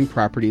pain-relieving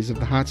properties of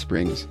the hot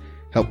springs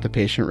helped the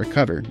patient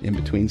recover in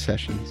between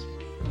sessions.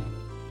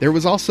 There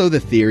was also the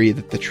theory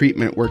that the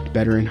treatment worked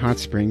better in hot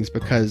springs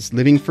because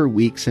living for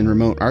weeks in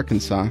remote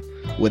Arkansas,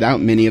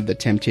 without many of the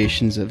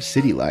temptations of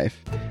city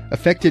life,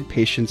 affected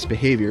patients'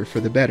 behavior for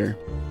the better.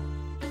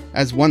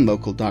 As one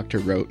local doctor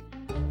wrote,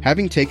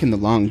 "Having taken the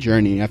long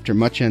journey after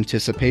much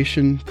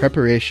anticipation,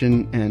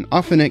 preparation, and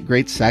often at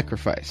great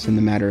sacrifice in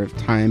the matter of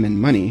time and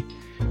money,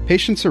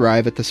 patients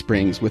arrive at the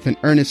springs with an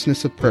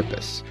earnestness of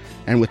purpose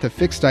and with a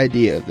fixed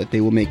idea that they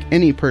will make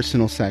any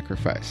personal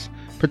sacrifice,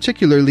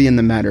 particularly in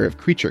the matter of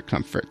creature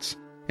comforts,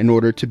 in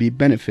order to be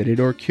benefited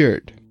or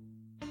cured.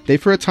 They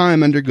for a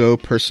time undergo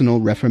personal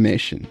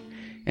reformation,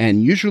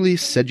 and usually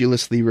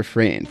sedulously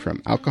refrain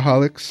from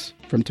alcoholics,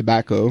 from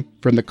tobacco,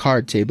 from the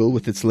card table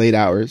with its late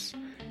hours,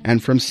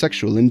 and from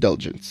sexual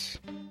indulgence."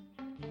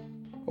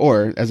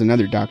 Or, as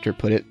another doctor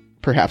put it,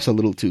 perhaps a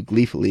little too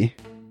gleefully,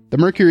 "The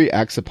mercury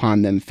acts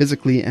upon them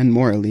physically and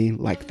morally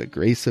like the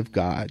grace of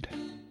God."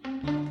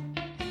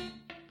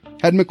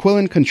 Had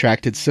McQuillan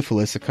contracted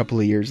syphilis a couple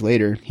of years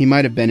later, he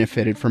might have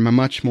benefited from a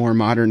much more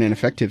modern and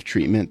effective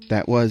treatment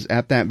that was,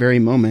 at that very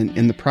moment,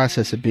 in the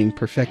process of being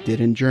perfected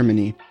in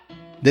Germany.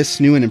 This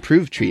new and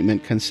improved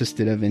treatment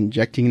consisted of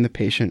injecting the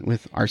patient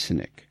with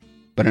arsenic.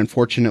 But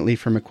unfortunately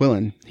for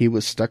McQuillan, he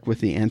was stuck with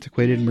the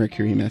antiquated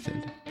mercury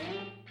method.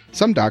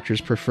 Some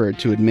doctors preferred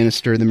to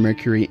administer the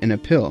mercury in a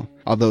pill,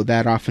 although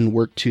that often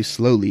worked too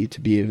slowly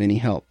to be of any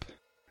help.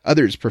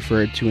 Others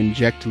preferred to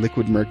inject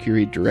liquid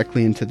mercury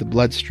directly into the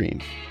bloodstream,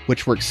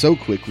 which worked so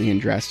quickly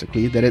and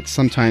drastically that it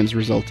sometimes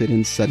resulted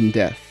in sudden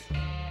death.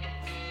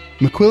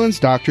 McQuillan's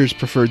doctors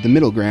preferred the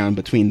middle ground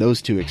between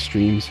those two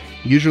extremes,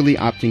 usually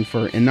opting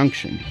for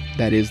inunction,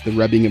 that is, the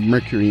rubbing of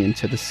mercury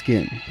into the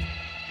skin.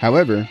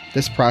 However,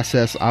 this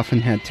process often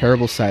had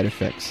terrible side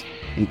effects,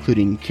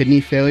 including kidney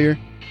failure,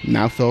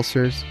 mouth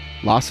ulcers,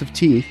 loss of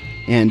teeth,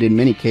 and in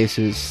many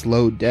cases,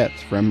 slow death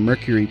from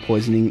mercury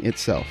poisoning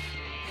itself.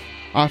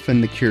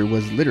 Often the cure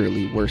was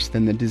literally worse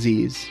than the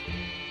disease.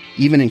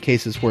 Even in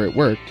cases where it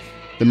worked,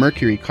 the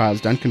mercury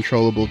caused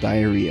uncontrollable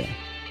diarrhea,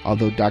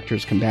 although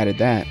doctors combated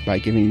that by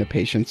giving the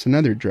patients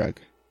another drug,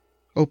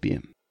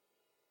 opium.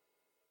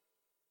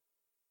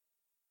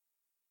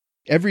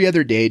 Every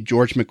other day,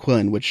 George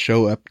McQuillan would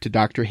show up to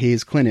Dr.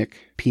 Hay's clinic,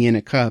 pee in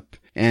a cup,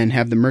 and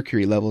have the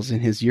mercury levels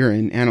in his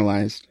urine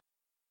analyzed.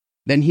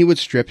 Then he would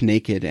strip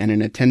naked and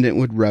an attendant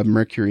would rub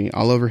mercury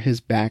all over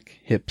his back,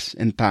 hips,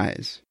 and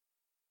thighs.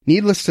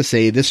 Needless to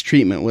say, this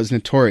treatment was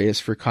notorious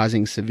for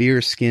causing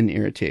severe skin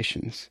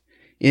irritations.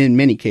 In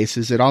many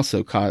cases, it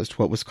also caused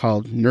what was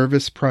called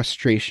nervous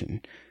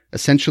prostration,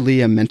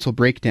 essentially a mental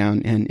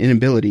breakdown and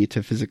inability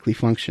to physically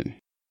function.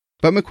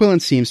 But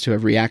McQuillan seems to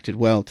have reacted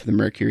well to the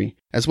mercury,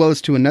 as well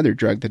as to another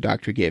drug the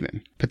doctor gave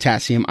him,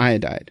 potassium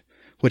iodide,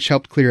 which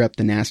helped clear up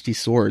the nasty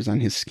sores on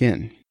his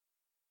skin.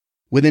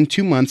 Within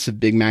 2 months of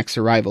Big Mac's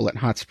arrival at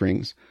Hot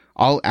Springs,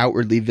 all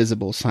outwardly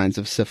visible signs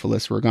of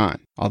syphilis were gone,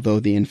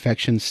 although the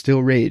infection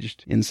still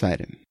raged inside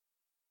him.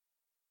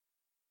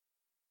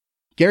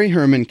 Gary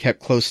Herman kept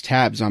close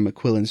tabs on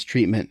McQuillan's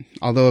treatment,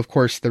 although of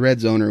course the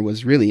Reds owner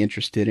was really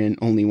interested in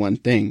only one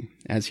thing,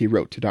 as he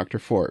wrote to Dr.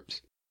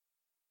 Forbes.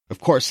 Of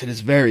course, it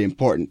is very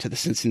important to the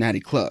Cincinnati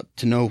club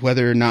to know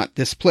whether or not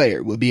this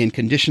player will be in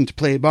condition to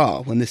play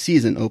ball when the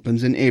season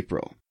opens in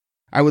April.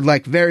 I would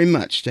like very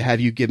much to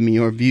have you give me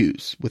your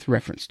views with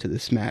reference to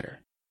this matter.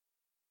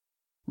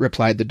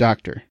 Replied the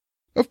doctor.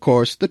 Of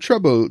course, the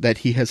trouble that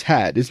he has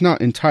had is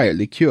not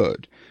entirely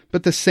cured,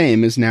 but the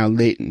same is now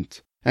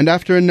latent, and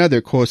after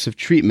another course of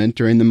treatment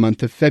during the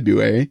month of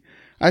February,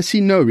 I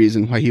see no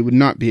reason why he would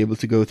not be able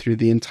to go through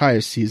the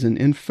entire season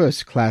in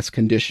first-class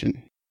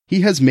condition.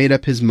 He has made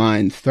up his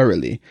mind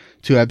thoroughly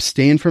to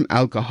abstain from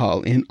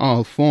alcohol in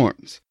all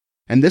forms,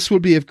 and this will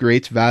be of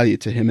great value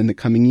to him in the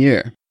coming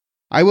year.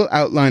 I will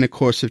outline a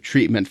course of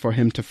treatment for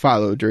him to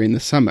follow during the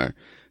summer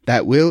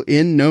that will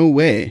in no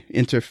way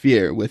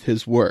interfere with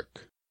his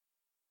work.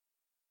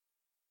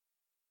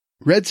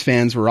 Reds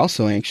fans were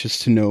also anxious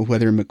to know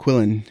whether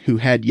McQuillan, who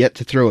had yet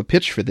to throw a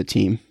pitch for the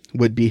team,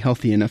 would be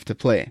healthy enough to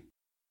play.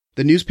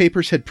 The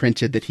newspapers had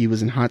printed that he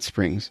was in Hot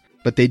Springs,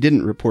 but they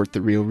didn't report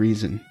the real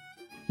reason.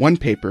 One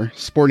paper,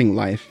 Sporting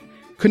Life,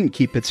 couldn't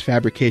keep its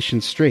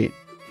fabrications straight,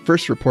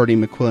 first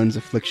reporting McQuillan's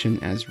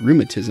affliction as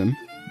rheumatism,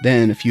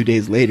 then a few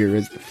days later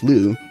as the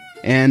flu,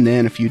 and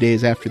then a few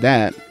days after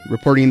that,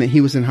 reporting that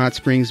he was in Hot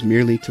Springs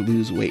merely to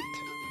lose weight.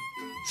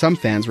 Some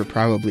fans were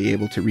probably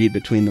able to read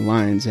between the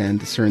lines and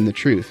discern the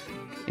truth.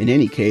 In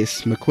any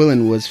case,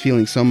 McQuillan was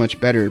feeling so much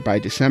better by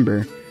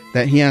December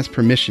that he asked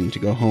permission to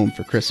go home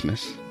for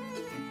Christmas.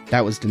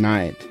 That was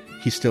denied.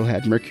 He still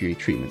had mercury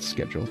treatments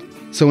scheduled.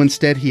 So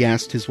instead he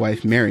asked his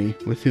wife Mary,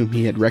 with whom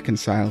he had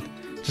reconciled,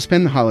 to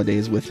spend the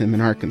holidays with him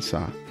in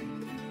Arkansas.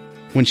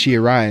 When she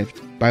arrived,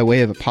 by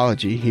way of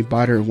apology, he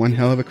bought her one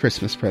hell of a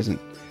Christmas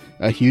present,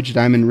 a huge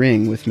diamond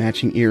ring with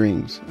matching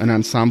earrings, an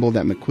ensemble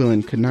that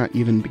McQuillan could not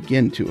even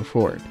begin to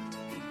afford.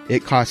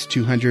 It cost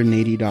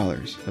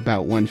 $280,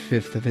 about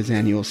 1/5 of his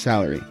annual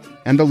salary,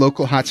 and the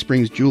local Hot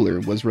Springs jeweler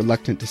was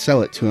reluctant to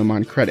sell it to him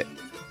on credit.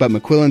 But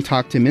McQuillan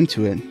talked him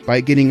into it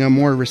by getting a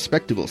more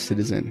respectable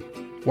citizen,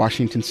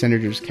 Washington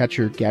Senators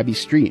catcher Gabby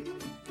Street,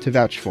 to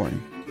vouch for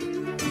him.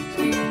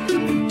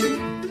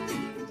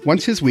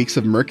 Once his weeks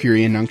of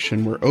mercury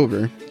inunction were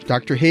over,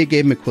 Dr. Hay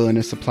gave McQuillan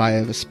a supply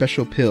of a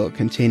special pill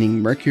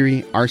containing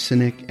mercury,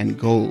 arsenic, and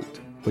gold,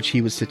 which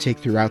he was to take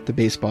throughout the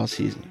baseball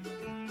season.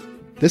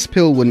 This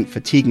pill wouldn't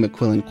fatigue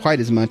McQuillan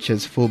quite as much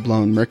as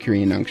full-blown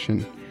mercury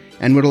inunction,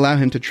 and would allow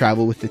him to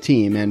travel with the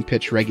team and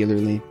pitch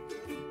regularly.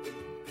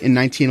 In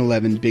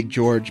 1911, Big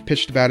George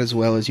pitched about as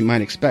well as you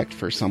might expect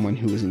for someone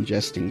who was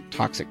ingesting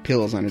toxic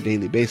pills on a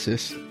daily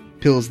basis,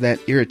 pills that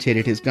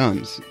irritated his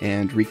gums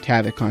and wreaked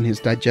havoc on his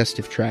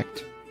digestive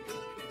tract.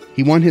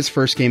 He won his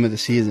first game of the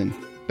season,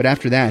 but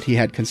after that he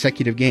had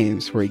consecutive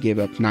games where he gave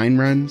up 9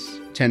 runs,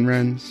 10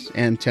 runs,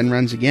 and 10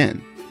 runs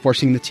again,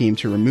 forcing the team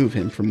to remove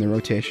him from the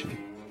rotation.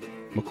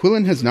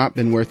 McQuillan has not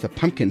been worth a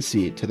pumpkin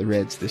seed to the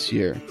Reds this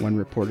year, one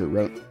reporter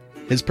wrote.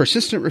 His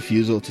persistent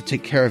refusal to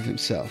take care of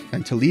himself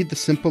and to lead the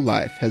simple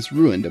life has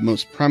ruined a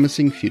most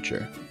promising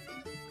future.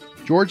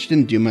 George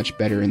didn't do much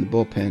better in the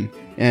bullpen,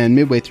 and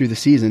midway through the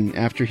season,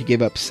 after he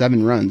gave up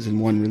 7 runs in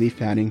one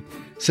relief outing,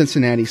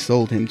 Cincinnati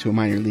sold him to a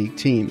minor league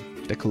team,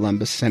 the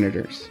Columbus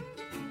Senators.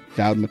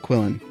 Vowed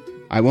McQuillan,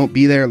 "I won't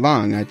be there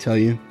long, I tell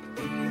you."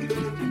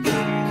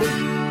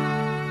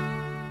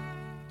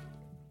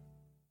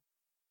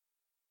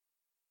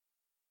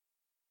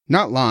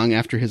 Not long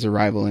after his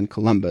arrival in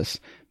Columbus,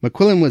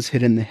 McQuillan was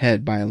hit in the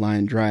head by a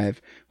line drive,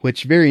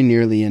 which very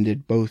nearly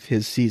ended both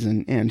his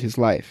season and his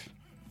life.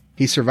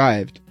 He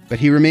survived, but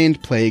he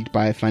remained plagued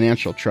by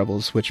financial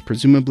troubles which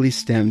presumably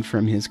stemmed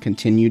from his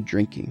continued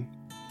drinking.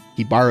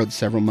 He borrowed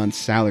several months'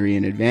 salary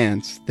in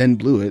advance, then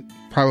blew it,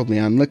 probably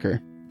on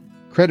liquor.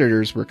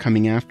 Creditors were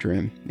coming after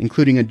him,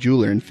 including a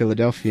jeweler in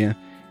Philadelphia,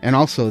 and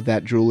also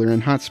that jeweler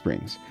in Hot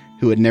Springs,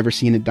 who had never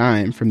seen a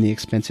dime from the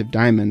expensive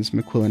diamonds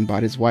McQuillan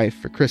bought his wife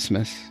for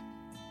Christmas.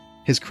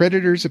 His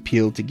creditors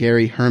appealed to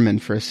Gary Herman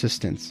for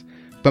assistance,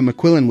 but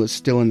McQuillan was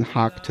still in the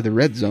hock to the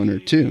Reds owner,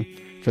 too,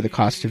 for the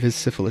cost of his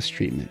syphilis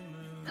treatment.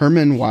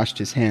 Herman washed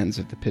his hands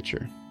of the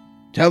pitcher.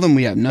 "Tell them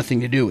we have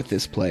nothing to do with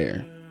this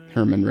player,"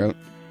 Herman wrote.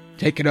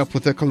 "Take it up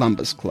with the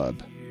Columbus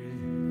Club."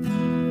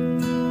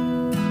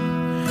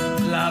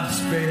 Love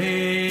spends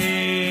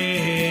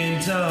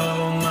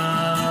all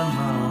my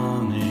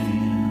money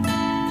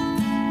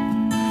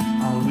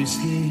on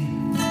whiskey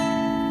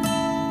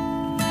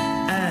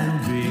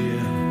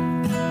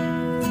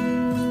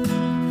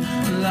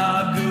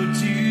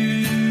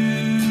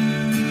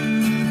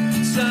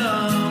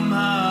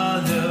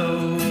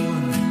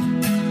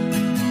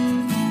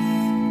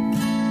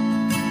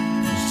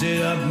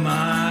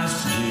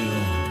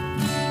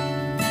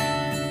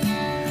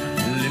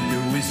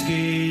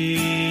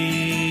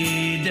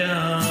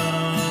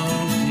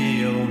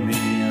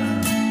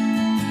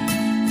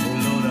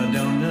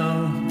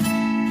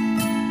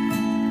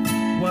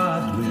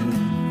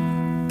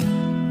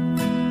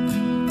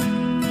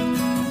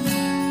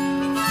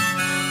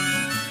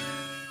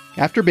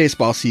After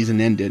baseball season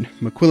ended,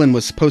 McQuillan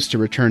was supposed to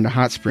return to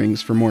Hot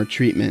Springs for more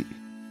treatment.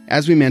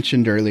 As we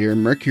mentioned earlier,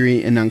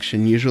 mercury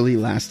inunction usually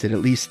lasted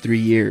at least 3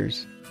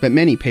 years, but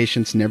many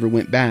patients never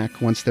went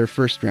back once their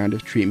first round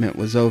of treatment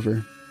was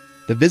over.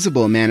 The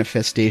visible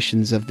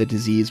manifestations of the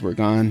disease were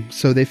gone,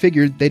 so they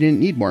figured they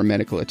didn't need more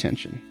medical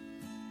attention.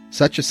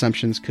 Such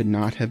assumptions could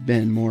not have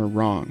been more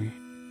wrong.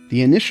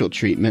 The initial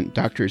treatment,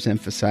 doctors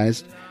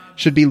emphasized,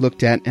 should be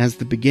looked at as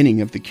the beginning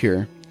of the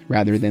cure,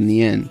 rather than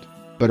the end.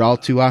 But all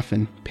too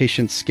often,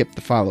 patients skipped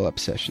the follow-up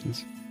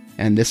sessions,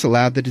 and this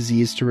allowed the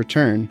disease to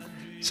return,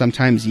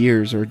 sometimes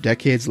years or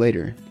decades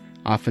later,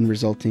 often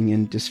resulting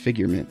in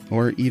disfigurement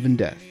or even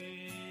death.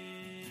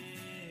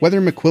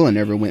 Whether McQuillan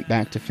ever went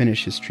back to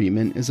finish his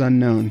treatment is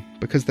unknown,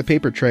 because the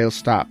paper trail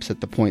stops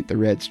at the point the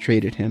Reds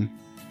traded him.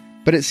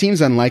 But it seems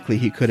unlikely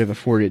he could have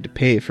afforded to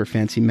pay for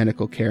fancy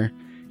medical care,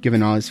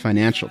 given all his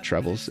financial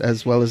troubles,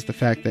 as well as the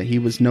fact that he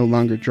was no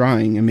longer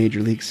drawing a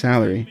major league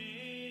salary.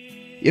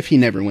 If he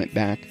never went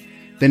back,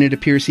 then it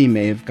appears he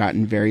may have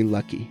gotten very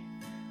lucky.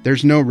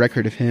 There's no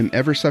record of him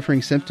ever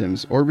suffering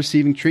symptoms or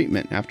receiving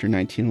treatment after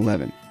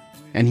 1911,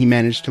 and he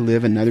managed to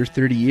live another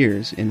 30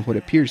 years in what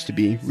appears to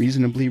be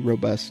reasonably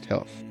robust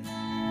health.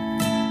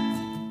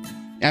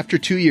 After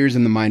 2 years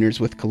in the minors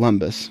with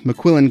Columbus,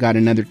 McQuillan got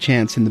another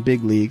chance in the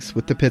big leagues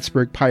with the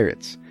Pittsburgh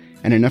Pirates,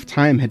 and enough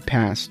time had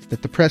passed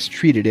that the press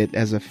treated it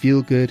as a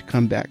feel-good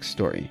comeback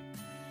story.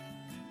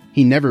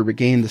 He never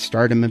regained the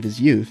stardom of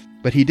his youth,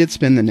 but he did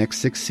spend the next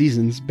 6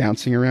 seasons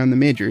bouncing around the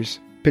majors,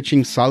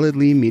 pitching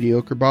solidly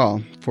mediocre ball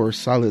for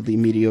solidly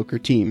mediocre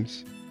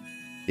teams.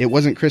 It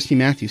wasn't Christy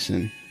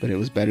Mathewson, but it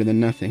was better than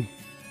nothing.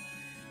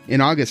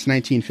 In August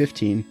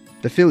 1915,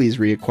 the Phillies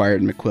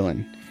reacquired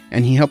McQuillan,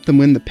 and he helped them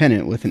win the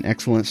pennant with an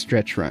excellent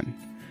stretch run.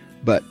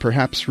 But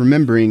perhaps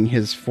remembering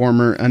his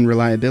former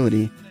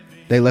unreliability,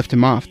 they left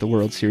him off the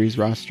World Series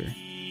roster.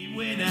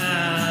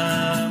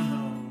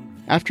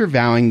 After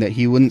vowing that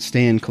he wouldn't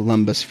stay in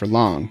Columbus for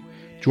long,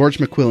 George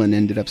McQuillan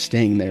ended up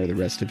staying there the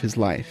rest of his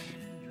life.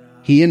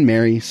 He and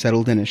Mary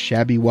settled in a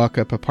shabby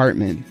walk-up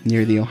apartment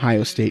near the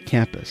Ohio State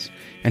campus,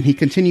 and he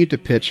continued to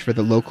pitch for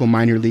the local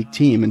minor league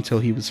team until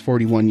he was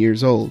 41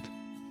 years old.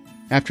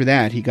 After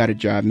that, he got a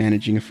job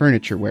managing a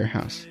furniture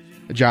warehouse,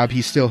 a job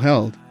he still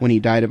held when he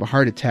died of a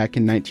heart attack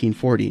in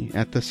 1940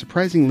 at the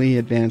surprisingly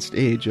advanced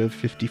age of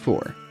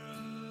 54.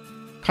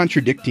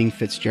 Contradicting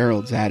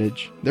Fitzgerald's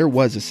adage, there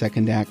was a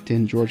second act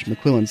in George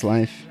McQuillan's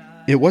life.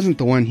 It wasn't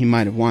the one he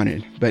might have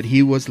wanted, but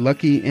he was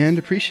lucky and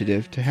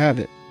appreciative to have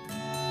it.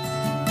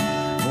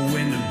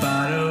 When the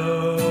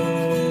bottle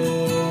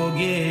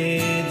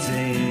gets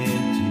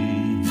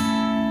empty,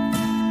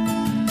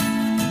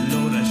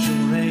 Lord, I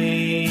sure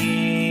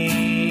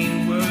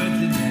ain't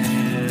worth it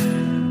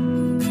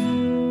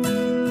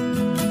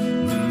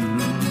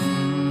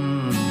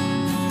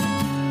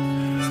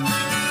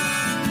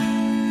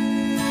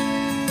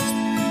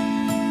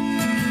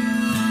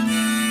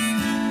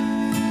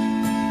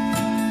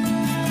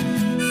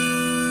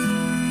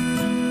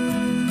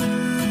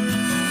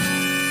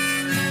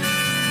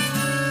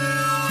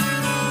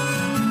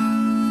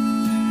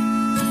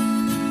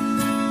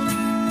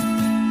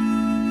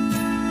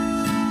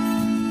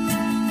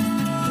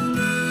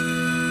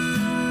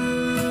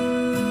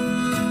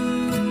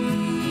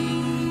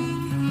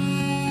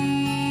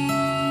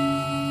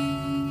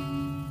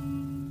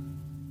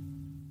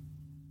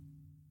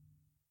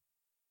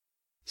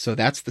So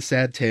that's the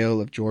sad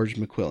tale of George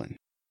McQuillan.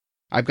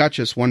 I've got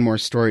just one more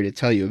story to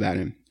tell you about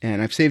him,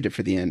 and I've saved it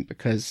for the end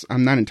because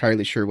I'm not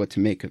entirely sure what to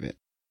make of it.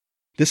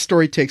 This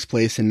story takes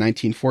place in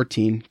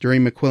 1914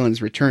 during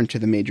McQuillan's return to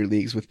the major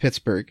leagues with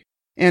Pittsburgh,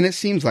 and it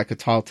seems like a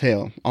tall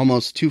tale,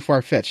 almost too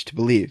far-fetched to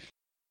believe.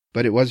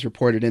 But it was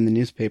reported in the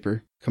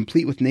newspaper,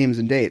 complete with names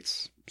and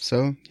dates,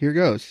 so here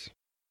goes.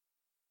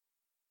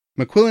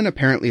 McQuillan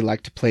apparently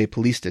liked to play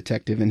police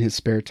detective in his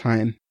spare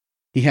time.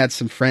 He had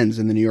some friends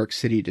in the New York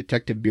City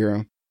Detective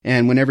Bureau,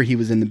 and whenever he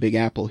was in the Big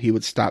Apple, he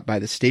would stop by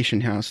the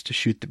station house to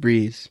shoot the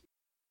breeze.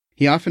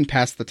 He often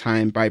passed the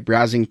time by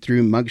browsing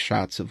through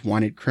mugshots of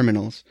wanted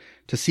criminals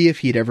to see if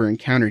he'd ever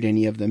encountered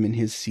any of them in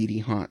his seedy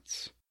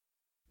haunts.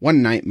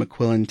 One night,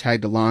 McQuillan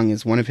tagged along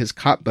as one of his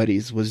cop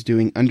buddies was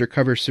doing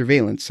undercover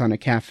surveillance on a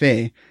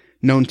cafe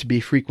known to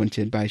be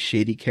frequented by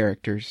shady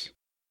characters.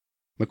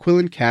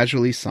 McQuillan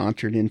casually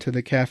sauntered into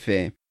the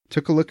cafe,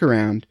 took a look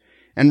around,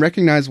 and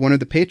recognized one of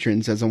the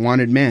patrons as a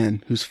wanted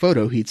man whose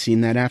photo he'd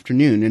seen that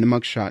afternoon in a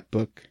mugshot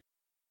book.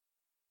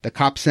 The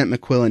cop sent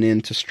McQuillan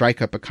in to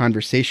strike up a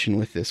conversation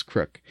with this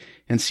crook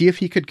and see if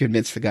he could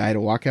convince the guy to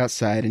walk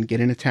outside and get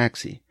in a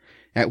taxi,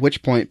 at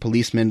which point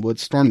policemen would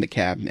storm the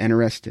cab and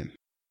arrest him.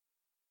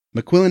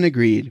 McQuillan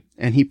agreed,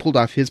 and he pulled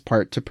off his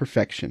part to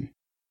perfection.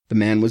 The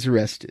man was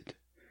arrested.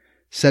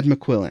 Said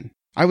McQuillan,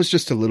 "I was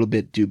just a little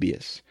bit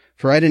dubious,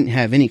 for I didn't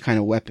have any kind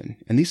of weapon,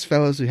 and these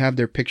fellows who have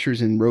their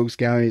pictures in rogues'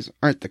 galleries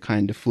aren't the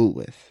kind to fool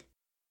with."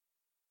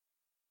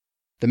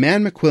 The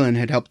man McQuillan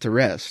had helped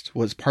arrest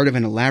was part of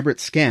an elaborate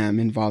scam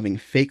involving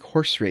fake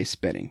horse race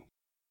betting.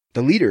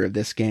 The leader of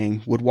this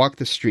gang would walk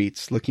the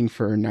streets looking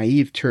for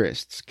naive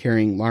tourists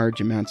carrying large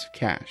amounts of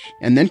cash,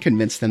 and then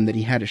convince them that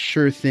he had a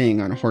sure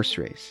thing on a horse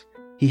race.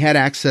 He had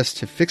access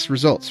to fixed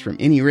results from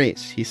any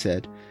race, he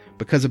said,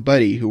 because a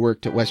buddy who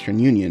worked at Western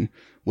Union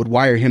would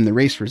wire him the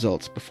race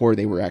results before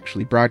they were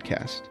actually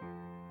broadcast.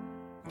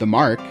 The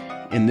mark,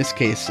 in this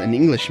case an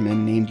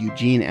Englishman named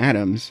Eugene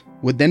Adams,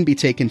 would then be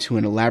taken to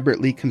an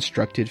elaborately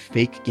constructed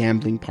fake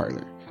gambling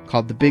parlor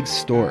called the Big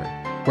Store,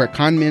 where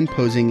con men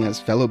posing as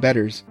fellow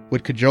bettors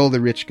would cajole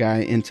the rich guy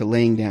into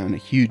laying down a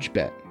huge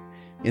bet,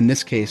 in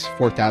this case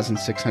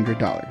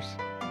 $4,600.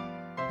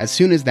 As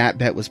soon as that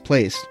bet was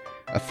placed,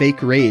 a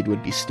fake raid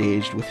would be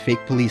staged with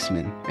fake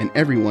policemen, and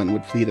everyone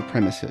would flee the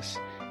premises,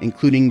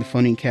 including the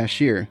phony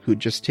cashier who'd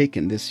just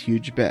taken this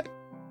huge bet.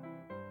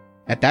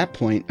 At that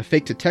point, a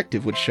fake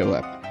detective would show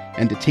up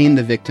and detain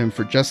the victim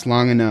for just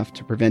long enough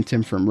to prevent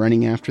him from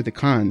running after the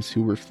cons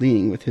who were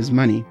fleeing with his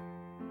money.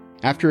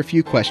 After a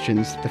few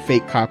questions, the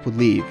fake cop would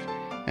leave,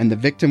 and the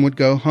victim would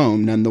go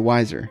home none the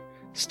wiser,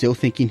 still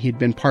thinking he'd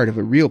been part of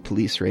a real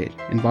police raid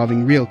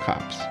involving real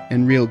cops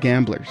and real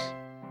gamblers.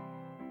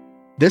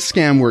 This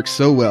scam worked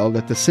so well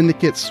that the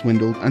syndicate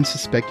swindled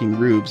unsuspecting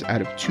rubes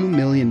out of $2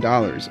 million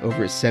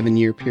over a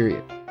 7-year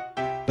period.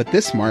 But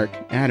this Mark,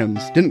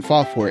 Adams, didn't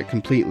fall for it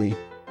completely.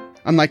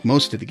 Unlike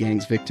most of the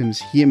gang's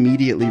victims, he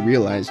immediately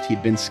realized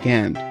he'd been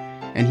scammed,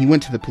 and he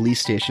went to the police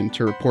station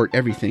to report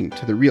everything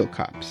to the real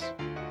cops.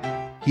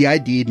 He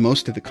ID'd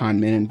most of the con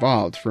men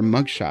involved from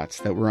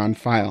mugshots that were on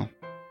file.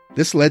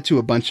 This led to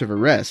a bunch of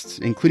arrests,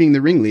 including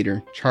the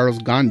ringleader, Charles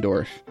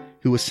Gondorf,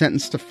 who was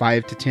sentenced to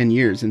 5 to 10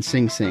 years in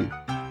Sing Sing.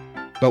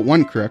 But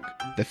one crook,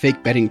 the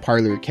fake betting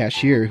parlor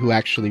cashier who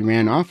actually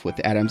ran off with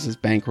Adams's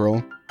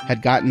bankroll,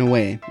 had gotten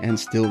away and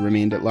still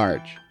remained at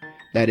large.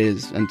 That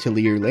is, until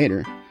a year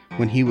later,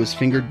 when he was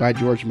fingered by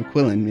George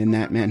McQuillan in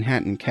that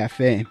Manhattan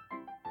cafe.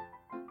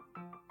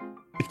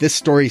 If this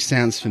story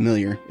sounds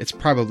familiar, it's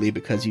probably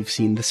because you've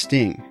seen The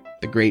Sting,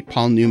 the great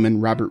Paul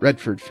Newman, Robert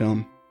Redford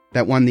film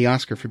that won the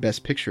Oscar for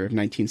Best Picture of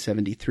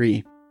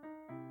 1973.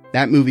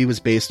 That movie was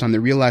based on the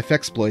real-life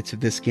exploits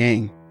of this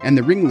gang, and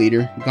the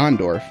ringleader,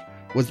 Gondorf,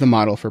 was the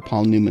model for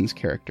Paul Newman's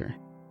character.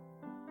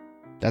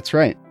 That's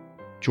right,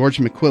 George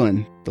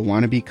McQuillan, the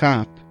wannabe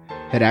cop,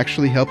 had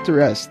actually helped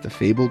arrest the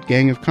fabled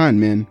gang of con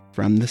men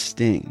from The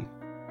Sting.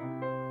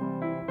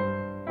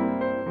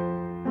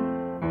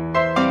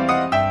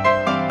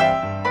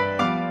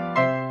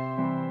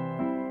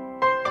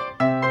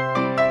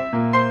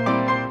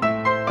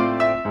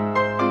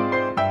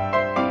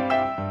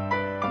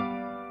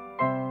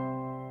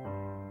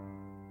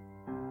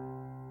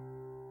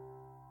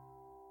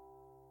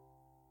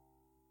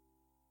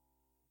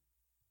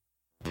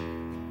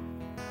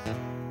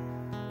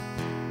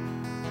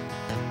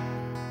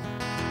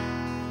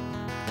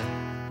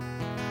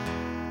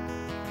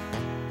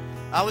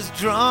 I was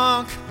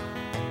drunk,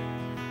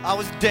 I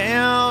was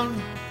down,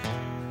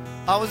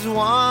 I was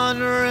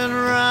wandering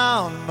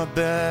around my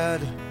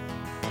bed.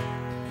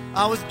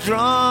 I was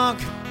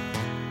drunk,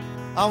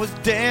 I was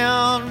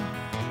down,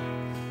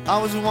 I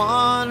was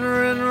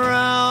wandering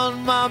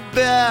around my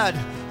bed.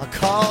 I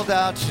called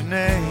out your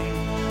name.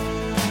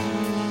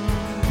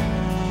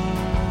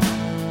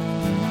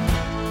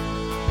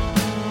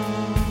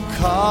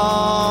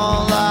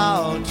 Call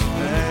out your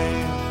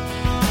name.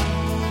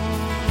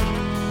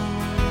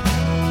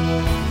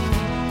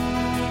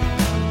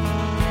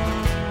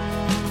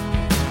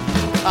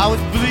 I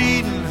was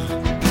bleeding,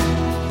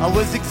 I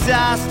was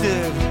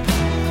exhausted,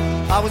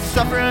 I was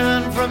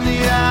suffering from the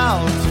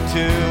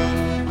altitude.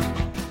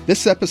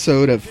 This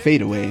episode of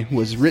Fade Away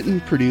was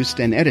written,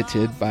 produced, and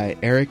edited by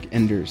Eric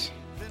Enders.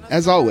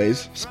 As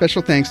always,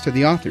 special thanks to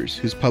the authors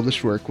whose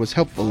published work was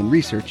helpful in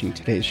researching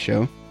today's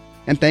show,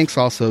 and thanks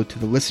also to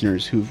the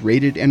listeners who've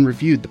rated and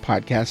reviewed the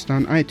podcast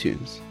on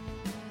iTunes.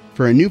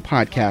 For a new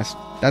podcast,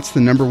 that's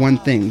the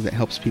 #1 thing that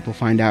helps people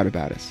find out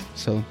about us,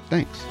 so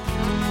thanks.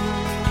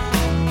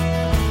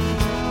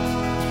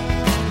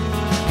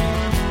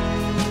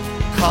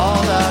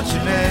 Called out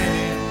your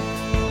name.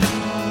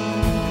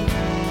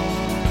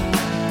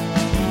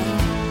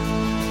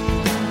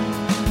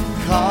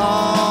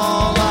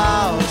 Call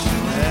out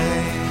your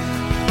name.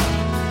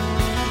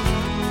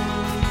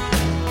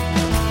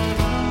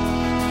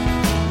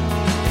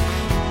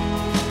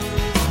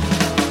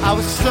 I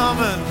was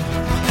summoned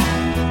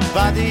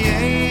by the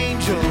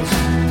angels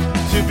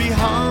to be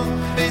hung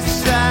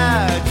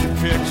beside your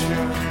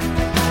picture.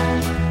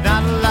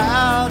 Not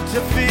allowed to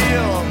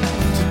feel,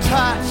 to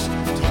touch,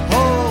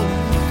 hold,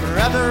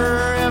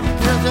 forever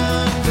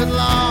imprisoned and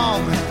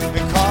long,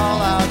 and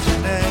call out your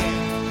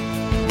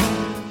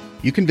name.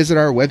 You can visit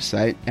our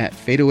website at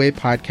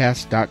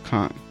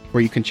fadeawaypodcast.com,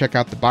 where you can check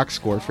out the box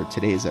score for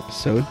today's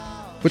episode,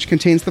 which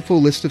contains the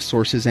full list of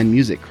sources and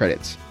music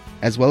credits,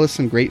 as well as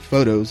some great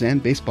photos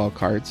and baseball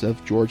cards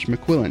of George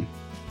McQuillan.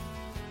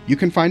 You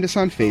can find us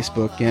on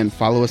Facebook and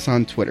follow us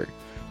on Twitter,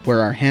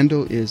 where our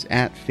handle is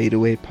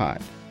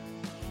 @fadeawaypod.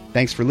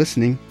 Thanks for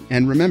listening,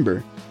 and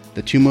remember,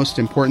 the 2 most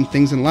important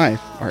things in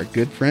life are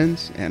good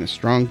friends and a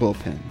strong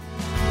bullpen.